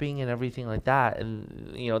shopping and everything like that.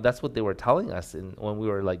 And that's what they were telling us. And when we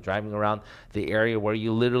were like driving around the area, where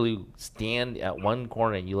you literally stand at one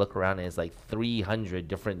corner and you look around, and it's like 300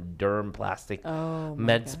 different derm plastic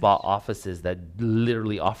med spa offices that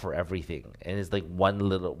literally offer everything. And it's like one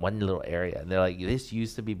little area. And they're like, this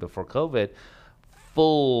used to be, before COVID,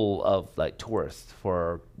 full of like tourists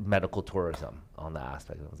for medical tourism on that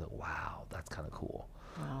aspect. And I was like, wow, that's kind of cool.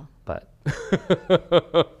 Wow. But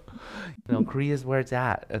Korea's where it's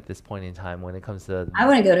at this point in time when it comes to. I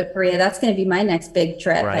want to go to Korea. That's going to be my next big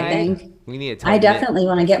trip. Right. I think We need to. I definitely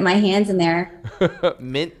want to get my hands in there.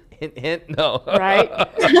 Mint. Hint, no. Right.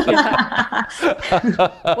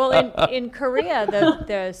 Well, in Korea,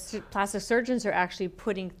 the plastic surgeons are actually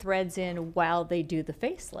putting threads in while they do the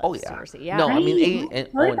facelift. Oh yeah. Yeah. No, I mean,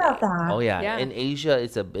 heard about that. Oh yeah. Yeah. In Asia,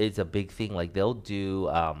 it's a big thing. Like they'll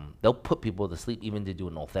put people to sleep even to do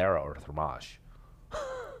an Ulthera or thermage.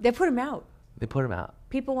 They put them out. They put them out.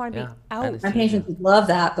 People want to be out. My patients would love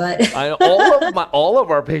that, but all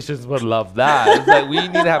of our patients would love that. It's like we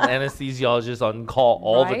need to have an anesthesiologist on call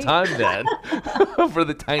all the time then for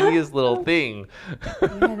the tiniest little thing.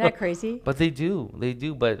 Isn't that crazy? But they do.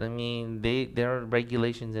 But I mean, their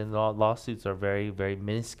regulations and lawsuits are very, very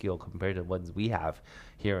minuscule compared to ones we have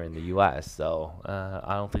here in the U.S. So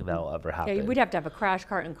I don't think that will ever happen. Yeah, we'd have to have a crash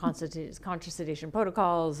cart and conscious sedation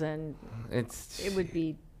protocols, and it would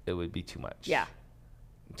be too much. Yeah.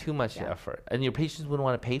 Too much effort. And your patients wouldn't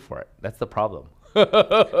want to pay for it. That's the problem. Right?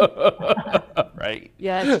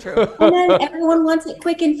 Yeah, that's true. And then everyone wants it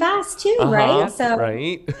quick and fast too, right? So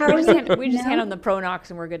right. We just hand on the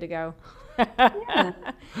Pronox and we're good to go. Yeah.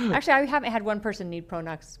 Actually, I haven't had one person need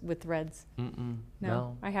Pronox with threads.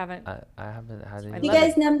 No, I haven't. I haven't had any. Do you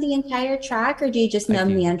guys numb the entire track, or do you just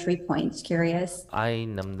numb the entry points? Curious. I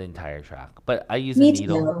numb the entire track, but I use Me a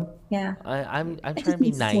needle. too. Yeah. I'm trying It to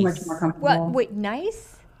be just nice. makes so much more comfortable. What? Wait,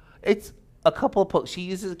 nice? It's a couple of she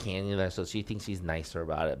uses a cannula, so she thinks she's nicer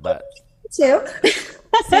about it. But too.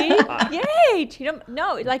 See, yay!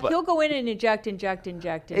 No, like he'll go in and inject. it's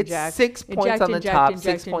 6 points on the top,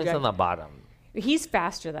 6 points on the bottom. He's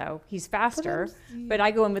faster though. He's faster, but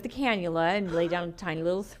I go in with the cannula and lay down a tiny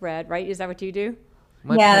little thread. Right? Is that what you do?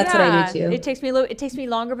 Yeah, that's what I do too. It takes me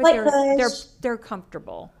longer, but they're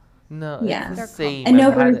comfortable. No, yeah, it's the same. And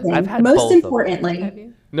no bruising. I've had Most both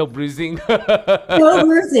importantly, no bruising. no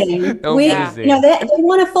bruising. No bruising. They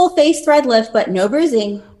want a full face thread lift, but no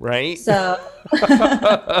bruising. Right. So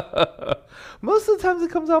most of the times it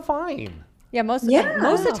comes out fine. Yeah, most of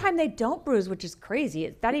the time they don't bruise, which is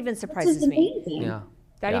crazy. That even surprises me. Yeah.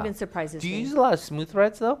 That even surprises me. Do you use a lot of smooth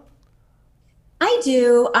threads though? I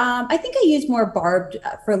do. I think I use more barbed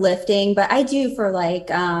for lifting, but I do for like,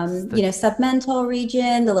 submental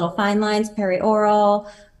region, the little fine lines, perioral.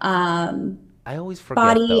 I always forget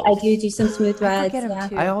body. those. I do some smooth threads.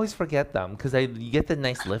 I always forget them because you get the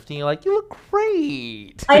nice lifting. You're like, you look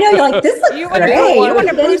great. I know. You're like, this looks great. You want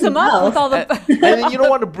to bruise them up with all the. And then you don't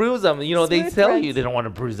want to bruise them. They tell threads. you they don't want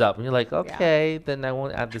to bruise up, and you're like, okay, then I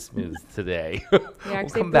won't add the smooth today. Yeah, we'll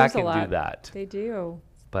come back and do that. They do.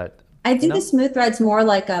 But I do the smooth threads more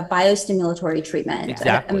like a biostimulatory treatment.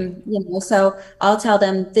 Exactly. So I'll tell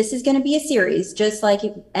them this is going to be a series, just like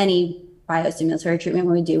any biostimulatory treatment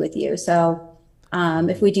we do with you. So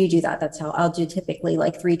if we do that, that's how I'll do typically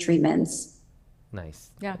like 3 treatments.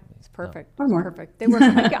 Nice. Yeah, it's perfect. Or more. Perfect. They work.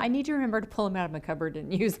 I need to remember to pull them out of my cupboard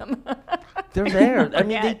and use them. They're there. I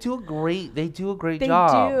mean, they do a great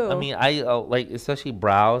job. Do. I mean, I like especially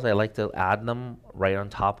brows. I like to add them right on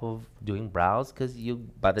top of doing brows because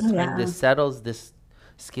by the time this settles, this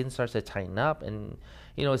skin starts to tighten up, and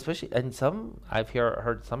you know, especially, and I've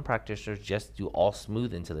heard some practitioners just do all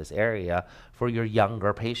smooth into this area for your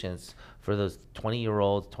younger patients, for those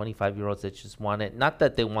 20-year-olds, 25-year-olds that just want it, not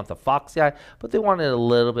that they want the foxy eye, but they want it a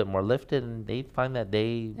little bit more lifted, and they find that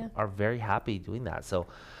they are very happy doing that. So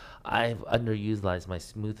I've underutilized my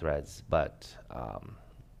smooth threads, but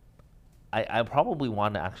I probably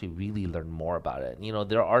want to actually really learn more about it. You know,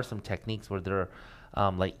 there are some techniques where they're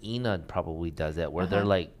like Ina probably does it, where they're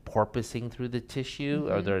like porpoising through the tissue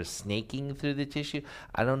or they're snaking through the tissue.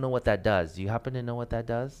 I don't know what that does. Do you happen to know what that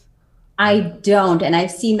does? I don't, and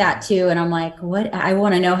I've seen that too, and I'm like, what? I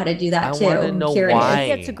want to know how to do that too. I want to know why.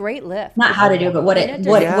 She gets a great lift. Not how to do it, but what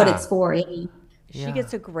it's for. She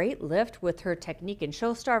gets a great lift with her technique, and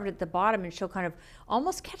she'll start at the bottom, and she'll kind of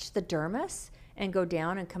almost catch the dermis and go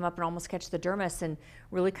down and come up and almost catch the dermis and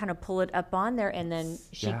really kind of pull it up on there, and then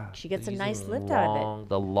she gets a nice lift out of it.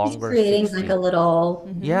 The longer, she's creating like a little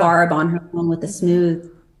barb on her one with a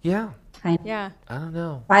smooth. Yeah. Kind of. Yeah. I don't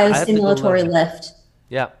know. Biostimulatory lift.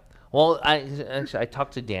 Yeah. Well, I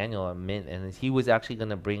talked to Daniel a minute, and he was actually going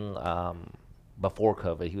to bring, before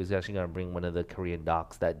COVID, he was actually going to bring one of the Korean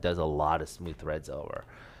docs that does a lot of smooth threads over.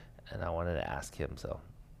 And I wanted to ask him, so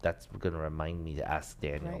that's going to remind me to ask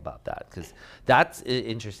Daniel about that, because that's an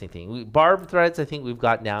interesting thing. Barb threads, I think we've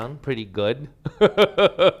got down pretty good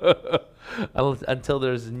until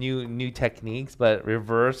there's new techniques, but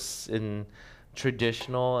reverse and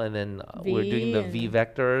traditional, and then we're doing the V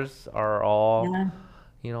vectors are all...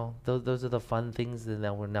 You know, those are the fun things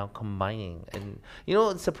that we're now combining. And, you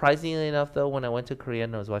know, surprisingly enough, though, when I went to Korea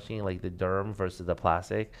and I was watching, like, the derm versus the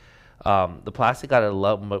plastic got a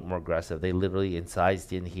lot more aggressive. They literally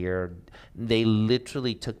incised in here. They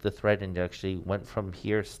literally took the thread and actually went from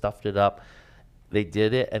here, stuffed it up. They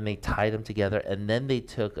did it, and they tied them together. And then they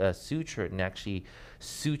took a suture and actually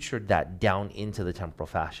sutured that down into the temporal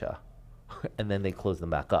fascia. And then they closed them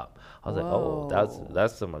back up. I was like, oh,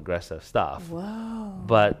 that's some aggressive stuff. Whoa.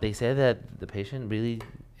 But they say that the patient really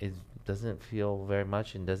doesn't feel very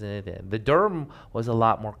much and doesn't. The derm was a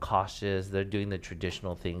lot more cautious. They're doing the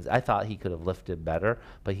traditional things. I thought he could have lifted better,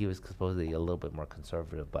 but he was supposedly a little bit more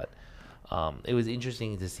conservative. But it was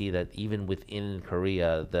interesting to see that even within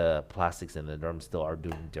Korea, the plastics and the derm still are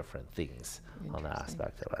doing different things on that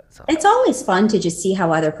aspect of it. So. It's always fun to just see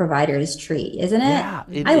how other providers treat, isn't it? Yeah,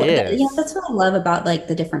 it is. You know, that's what I love about like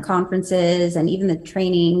the different conferences and even the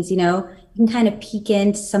trainings. You know, you can kind of peek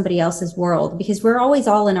into somebody else's world, because we're always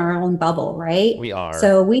all in our own bubble, right? We are.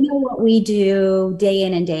 So we know what we do day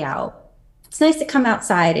in and day out. It's nice to come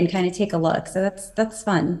outside and kind of take a look. So that's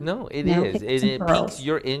fun. No, it is. It piques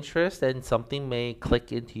your interest, and something may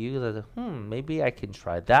click into you that, maybe I can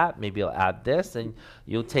try that.Maybe I'll add this, and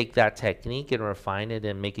you'll take that technique and refine it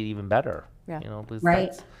and make it even better. Yeah. You know, because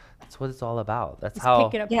right. that's what it's all about. That's it's how.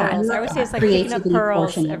 Picking up pearls. I would say it's like picking up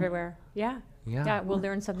pearls everywhere. Yeah. Yeah. We'll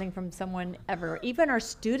learn something from someone ever. Even our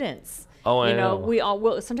students. Oh, I know. We all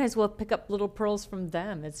will. Sometimes we'll pick up little pearls from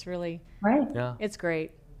them. It's really right. Yeah. It's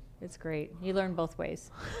great. It's great. You learn both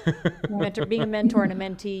ways. Being a mentor and a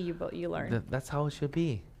mentee, you learn. That's how it should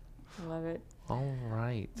be. I love it. All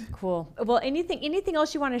right. Cool. Well, anything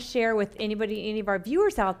else you want to share with any of our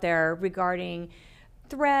viewers out there regarding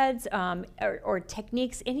threads or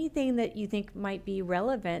techniques? Anything that you think might be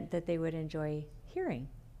relevant that they would enjoy hearing?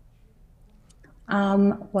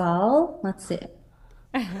 Well, let's see.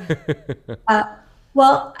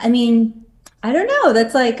 Well, I mean, I don't know.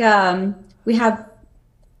 That's like we have.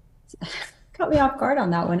 Caught me off guard on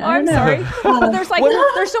that one. I'm sorry.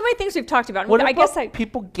 There's so many things we've talked about. What about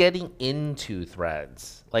people getting into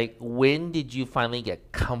threads? Like, when did you finally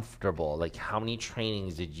get comfortable? Like, how many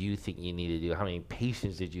trainings did you think you needed to do? How many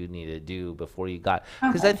patients did you need to do before you got?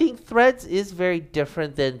 Because I think threads is very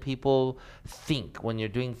different than people think. When you're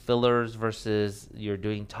doing fillers versus you're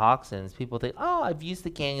doing toxins, people think, oh, I've used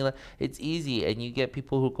the cannula. It's easy. And you get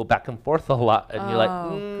people who go back and forth a lot. And you're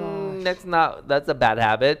like, that's a bad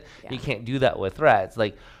habit. Yeah. You can't do that with threads.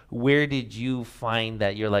 Like, where did you find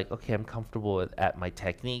that you're like, okay, I'm comfortable at my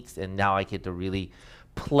techniques, and now I get to really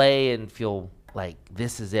play and feel like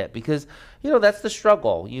this is it? Because, you know, that's the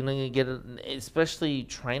struggle. You know, you get especially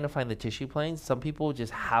trying to find the tissue planes. Some people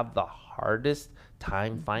just have the hardest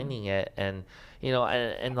time finding it. And, you know,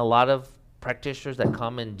 and a lot of practitioners that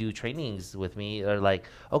come and do trainings with me are like,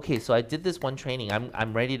 okay, so I did this one training.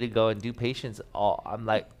 I'm ready to go and do patients. I'm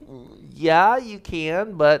like, yeah, you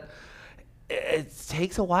can, but it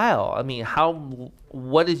takes a while. I mean,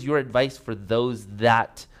 what is your advice for those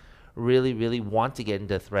that really, really want to get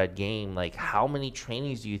into thread game? Like, how many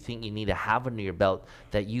trainings do you think you need to have under your belt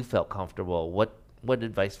that you felt comfortable? What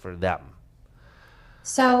advice for them?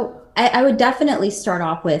 So I would definitely start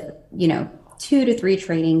off with, you know, 2 to 3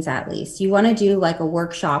 trainings at least. You want to do like a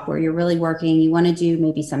workshop where you're really working. You want to do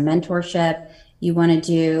maybe some mentorship. You want to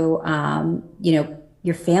do,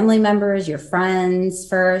 your family members, your friends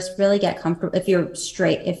first, really get comfortable if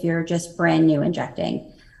you're just brand new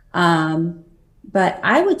injecting. But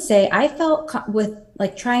I would say I felt with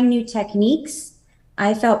like trying new techniques,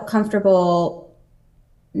 I felt comfortable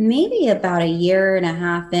maybe about a year and a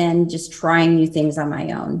half in just trying new things on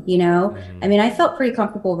my own, I mean, I felt pretty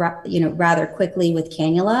comfortable, rather quickly with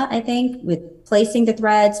cannula, I think, with placing the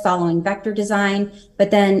threads, following vector design.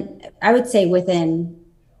 But then I would say within,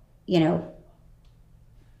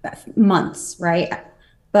 months, right?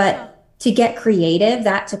 But to get creative,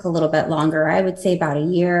 that took a little bit longer. I would say about a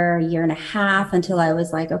year and a half until I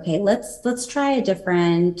was like, okay, let's try a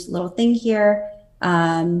different little thing here.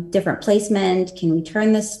 Different placement. Can we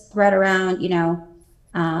turn this thread around?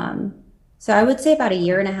 So I would say about a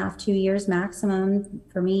year and a half, 2 years maximum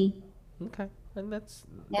for me. Okay. And that's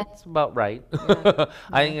about right. Yeah.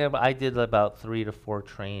 I think I did about 3 to 4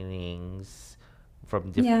 trainings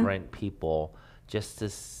from different people just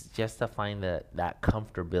to find that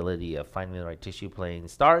comfortability of finding the right tissue plane,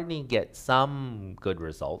 starting to get some good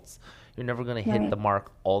results. You're never going to hit the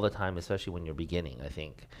mark all the time, especially when you're beginning, I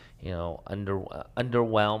think.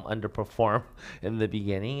 Underperform in the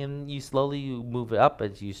beginning, and you slowly move it up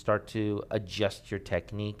as you start to adjust your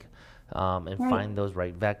technique and find those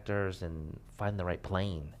right vectors and find the right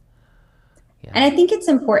plane. Yeah. And I think it's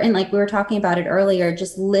important, like we were talking about it earlier,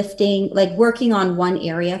 just lifting, like working on one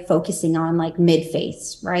area, focusing on like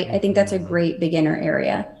mid-face, right? I think that's a great beginner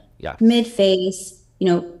area. Yeah. Mid-face,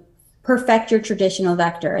 perfect your traditional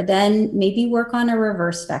vector, then maybe work on a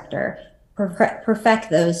reverse vector,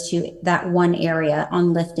 perfect those two, that one area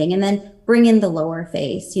on lifting, and then bring in the lower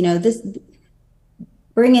face,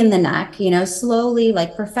 bring in the neck, slowly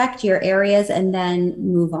like perfect your areas and then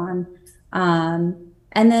move on.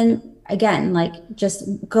 And then again, like just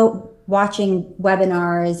go watching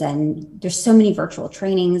webinars, and there's so many virtual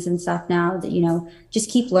trainings and stuff now that, just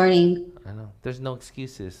keep learning. I know there's no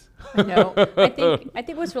excuses. I know. I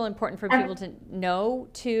think what's really important for people to know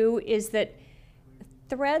too is that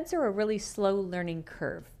threads are a really slow learning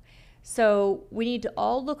curve. So we need to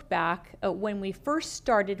all look back at when we first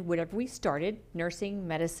started, whatever we started, nursing,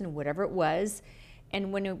 medicine, whatever it was.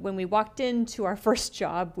 And when we walked into our first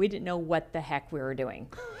job, we didn't know what the heck we were doing.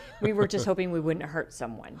 We were just hoping we wouldn't hurt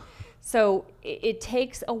someone. So it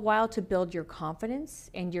takes a while to build your confidence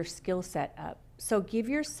and your skill set up. So give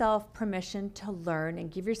yourself permission to learn and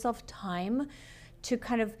give yourself time to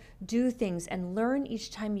kind of do things and learn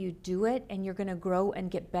each time you do it, and you're gonna grow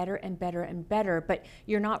and get better and better and better, but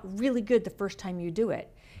you're not really good the first time you do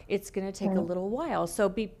it. It's gonna take a little while.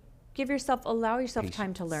 So allow yourself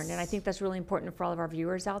time to learn. And I think that's really important for all of our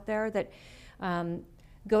viewers out there that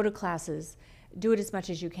go to classes, do it as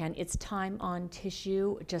much as you can. It's time on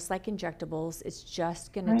tissue, just like injectables. It's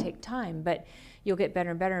just gonna take time, but you'll get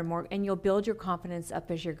better and better and more, and you'll build your confidence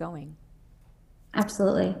up as you're going.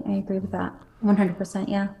 Absolutely. I agree with that. 100%.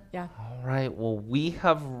 Yeah. Yeah. All right. Well, we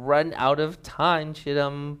have run out of time,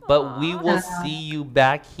 Gideon, but we will see you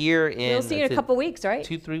back here We'll see you in a couple weeks, right?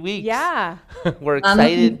 2-3 weeks. Yeah. We're excited.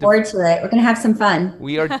 I'm looking forward to it. We're going to have some fun.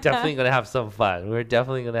 We are definitely going to have some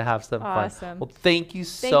fun. Awesome. Well, thank you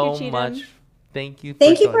so much. Thank you.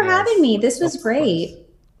 Thank you for having me. This was great.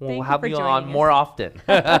 We'll have you on more often.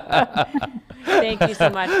 Thank you so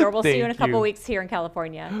much. We'll see you in a couple weeks here in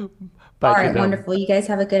California. Bye, all right, wonderful. You guys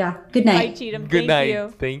have a good night. Bye, Gideon. Good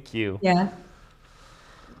night. Thank you. Yeah.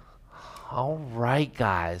 All right,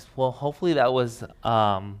 guys. Well, hopefully that was,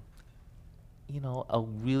 a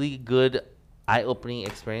really good eye-opening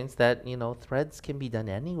experience that, threads can be done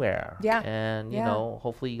anywhere. Yeah. And,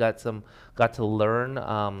 hopefully you got to learn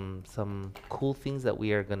some cool things that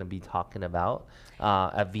we are going to be talking about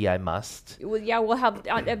at VI Must. Well, yeah, we'll have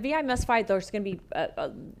at VI Must 5, there's going to be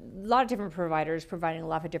a lot of different providers providing a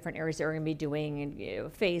lot of different areas that we're going to be doing,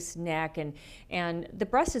 and face, neck, and the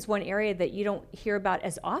breast is one area that you don't hear about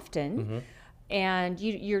as often, and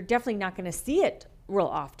you're definitely not going to see it real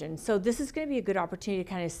often. So this is going to be a good opportunity to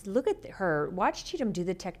kind of look at her, watch Cigdem do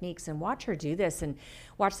the techniques and watch her do this, and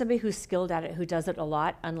watch somebody who's skilled at it, who does it a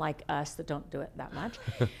lot, unlike us that don't do it that much.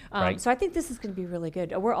 Right. So I think this is going to be really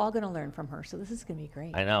good. We're all going to learn from her. So this is going to be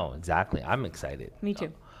great. I know, exactly. I'm excited. Me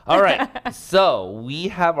too. All right. So we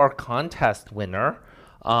have our contest winner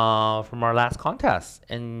from our last contest,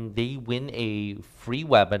 and they win a free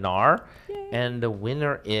webinar. Yay. And the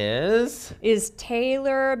winner is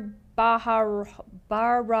Taylor Barahona.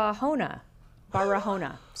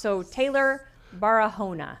 So Taylor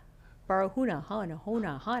Barahona.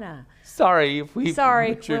 Hana. Sorry if we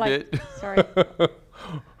butchered it. Sorry.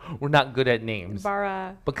 We're not good at names.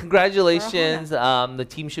 But congratulations. The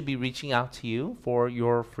team should be reaching out to you for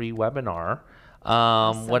your free webinar.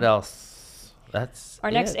 Awesome. What else? That's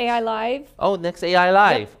our next AI Live. Oh, next AI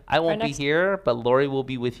Live. Yep. I won't be here, but Lori will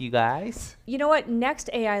be with you guys. You know what? Next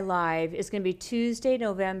AI Live is going to be Tuesday,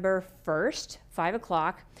 November 1st, 5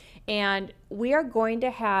 o'clock. And we are going to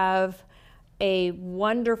have a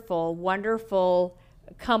wonderful, wonderful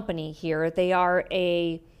company here. They are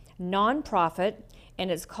a nonprofit, and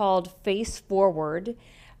it's called Face Forward.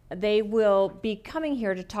 They will be coming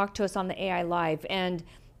here to talk to us on the AI Live. And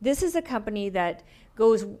this is a company that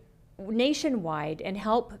goes nationwide and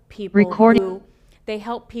help people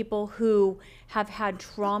who have had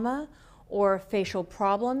trauma or facial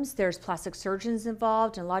problems. There's plastic surgeons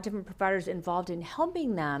involved and a lot of different providers involved in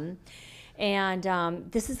helping them. And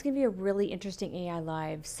this is going to be a really interesting AI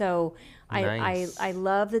Live. So nice. I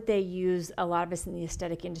love that they use a lot of us in the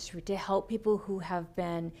aesthetic industry to help people who have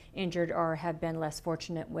been injured or have been less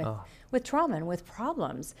fortunate with trauma and with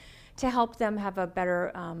problems, to help them have a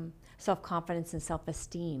better self-confidence and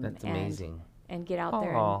self-esteem. That's amazing. And get out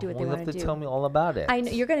there and do what they want to do. You'll have to tell me all about it. I know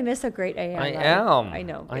you're going to miss a great AI Live. I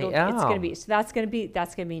know. It's going to be. So that's going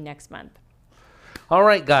to be next month. All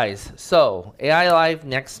right, guys. So AI Live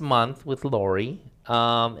next month with Lori,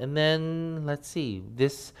 and then let's see.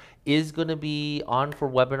 This is going to be on for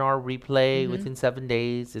webinar replay within 7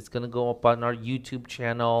 days. It's going to go up on our YouTube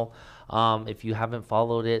channel. If you haven't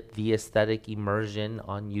followed it, The Aesthetic Immersion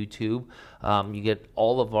on YouTube, you get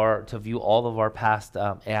to view all of our past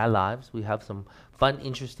AI Lives. We have some fun,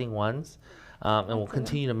 interesting ones, and we'll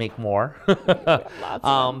continue to make more.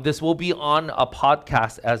 This will be on a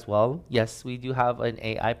podcast as well. Yes, we do have an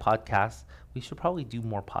AI podcast. We should probably do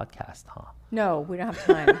more podcasts, huh? No, we don't have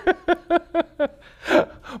time.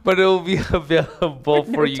 But it will be available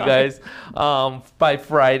for you guys by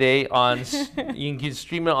Friday. You can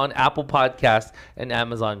stream it on Apple Podcasts and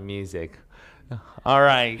Amazon Music. All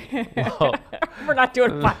right. Well, we're not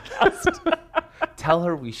doing a podcast. Tell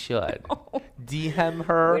her we should. No. DM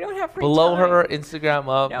her. We don't have free blow time. her Instagram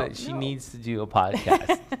up that she needs to do a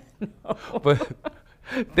podcast. No. But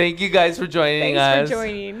thank you guys for joining us. Thanks for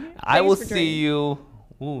joining. I will see you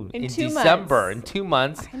in December, in 2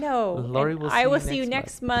 months. I know. Lori will see I you will see you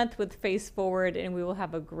next month with Face Forward, and we will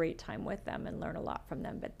have a great time with them and learn a lot from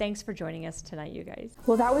them. But thanks for joining us tonight, you guys.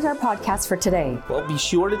 Well, that was our podcast for today. Well, be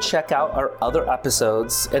sure to check out our other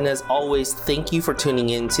episodes. And as always, thank you for tuning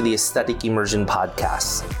in to the Aesthetic Immersion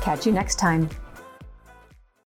Podcast. Catch you next time.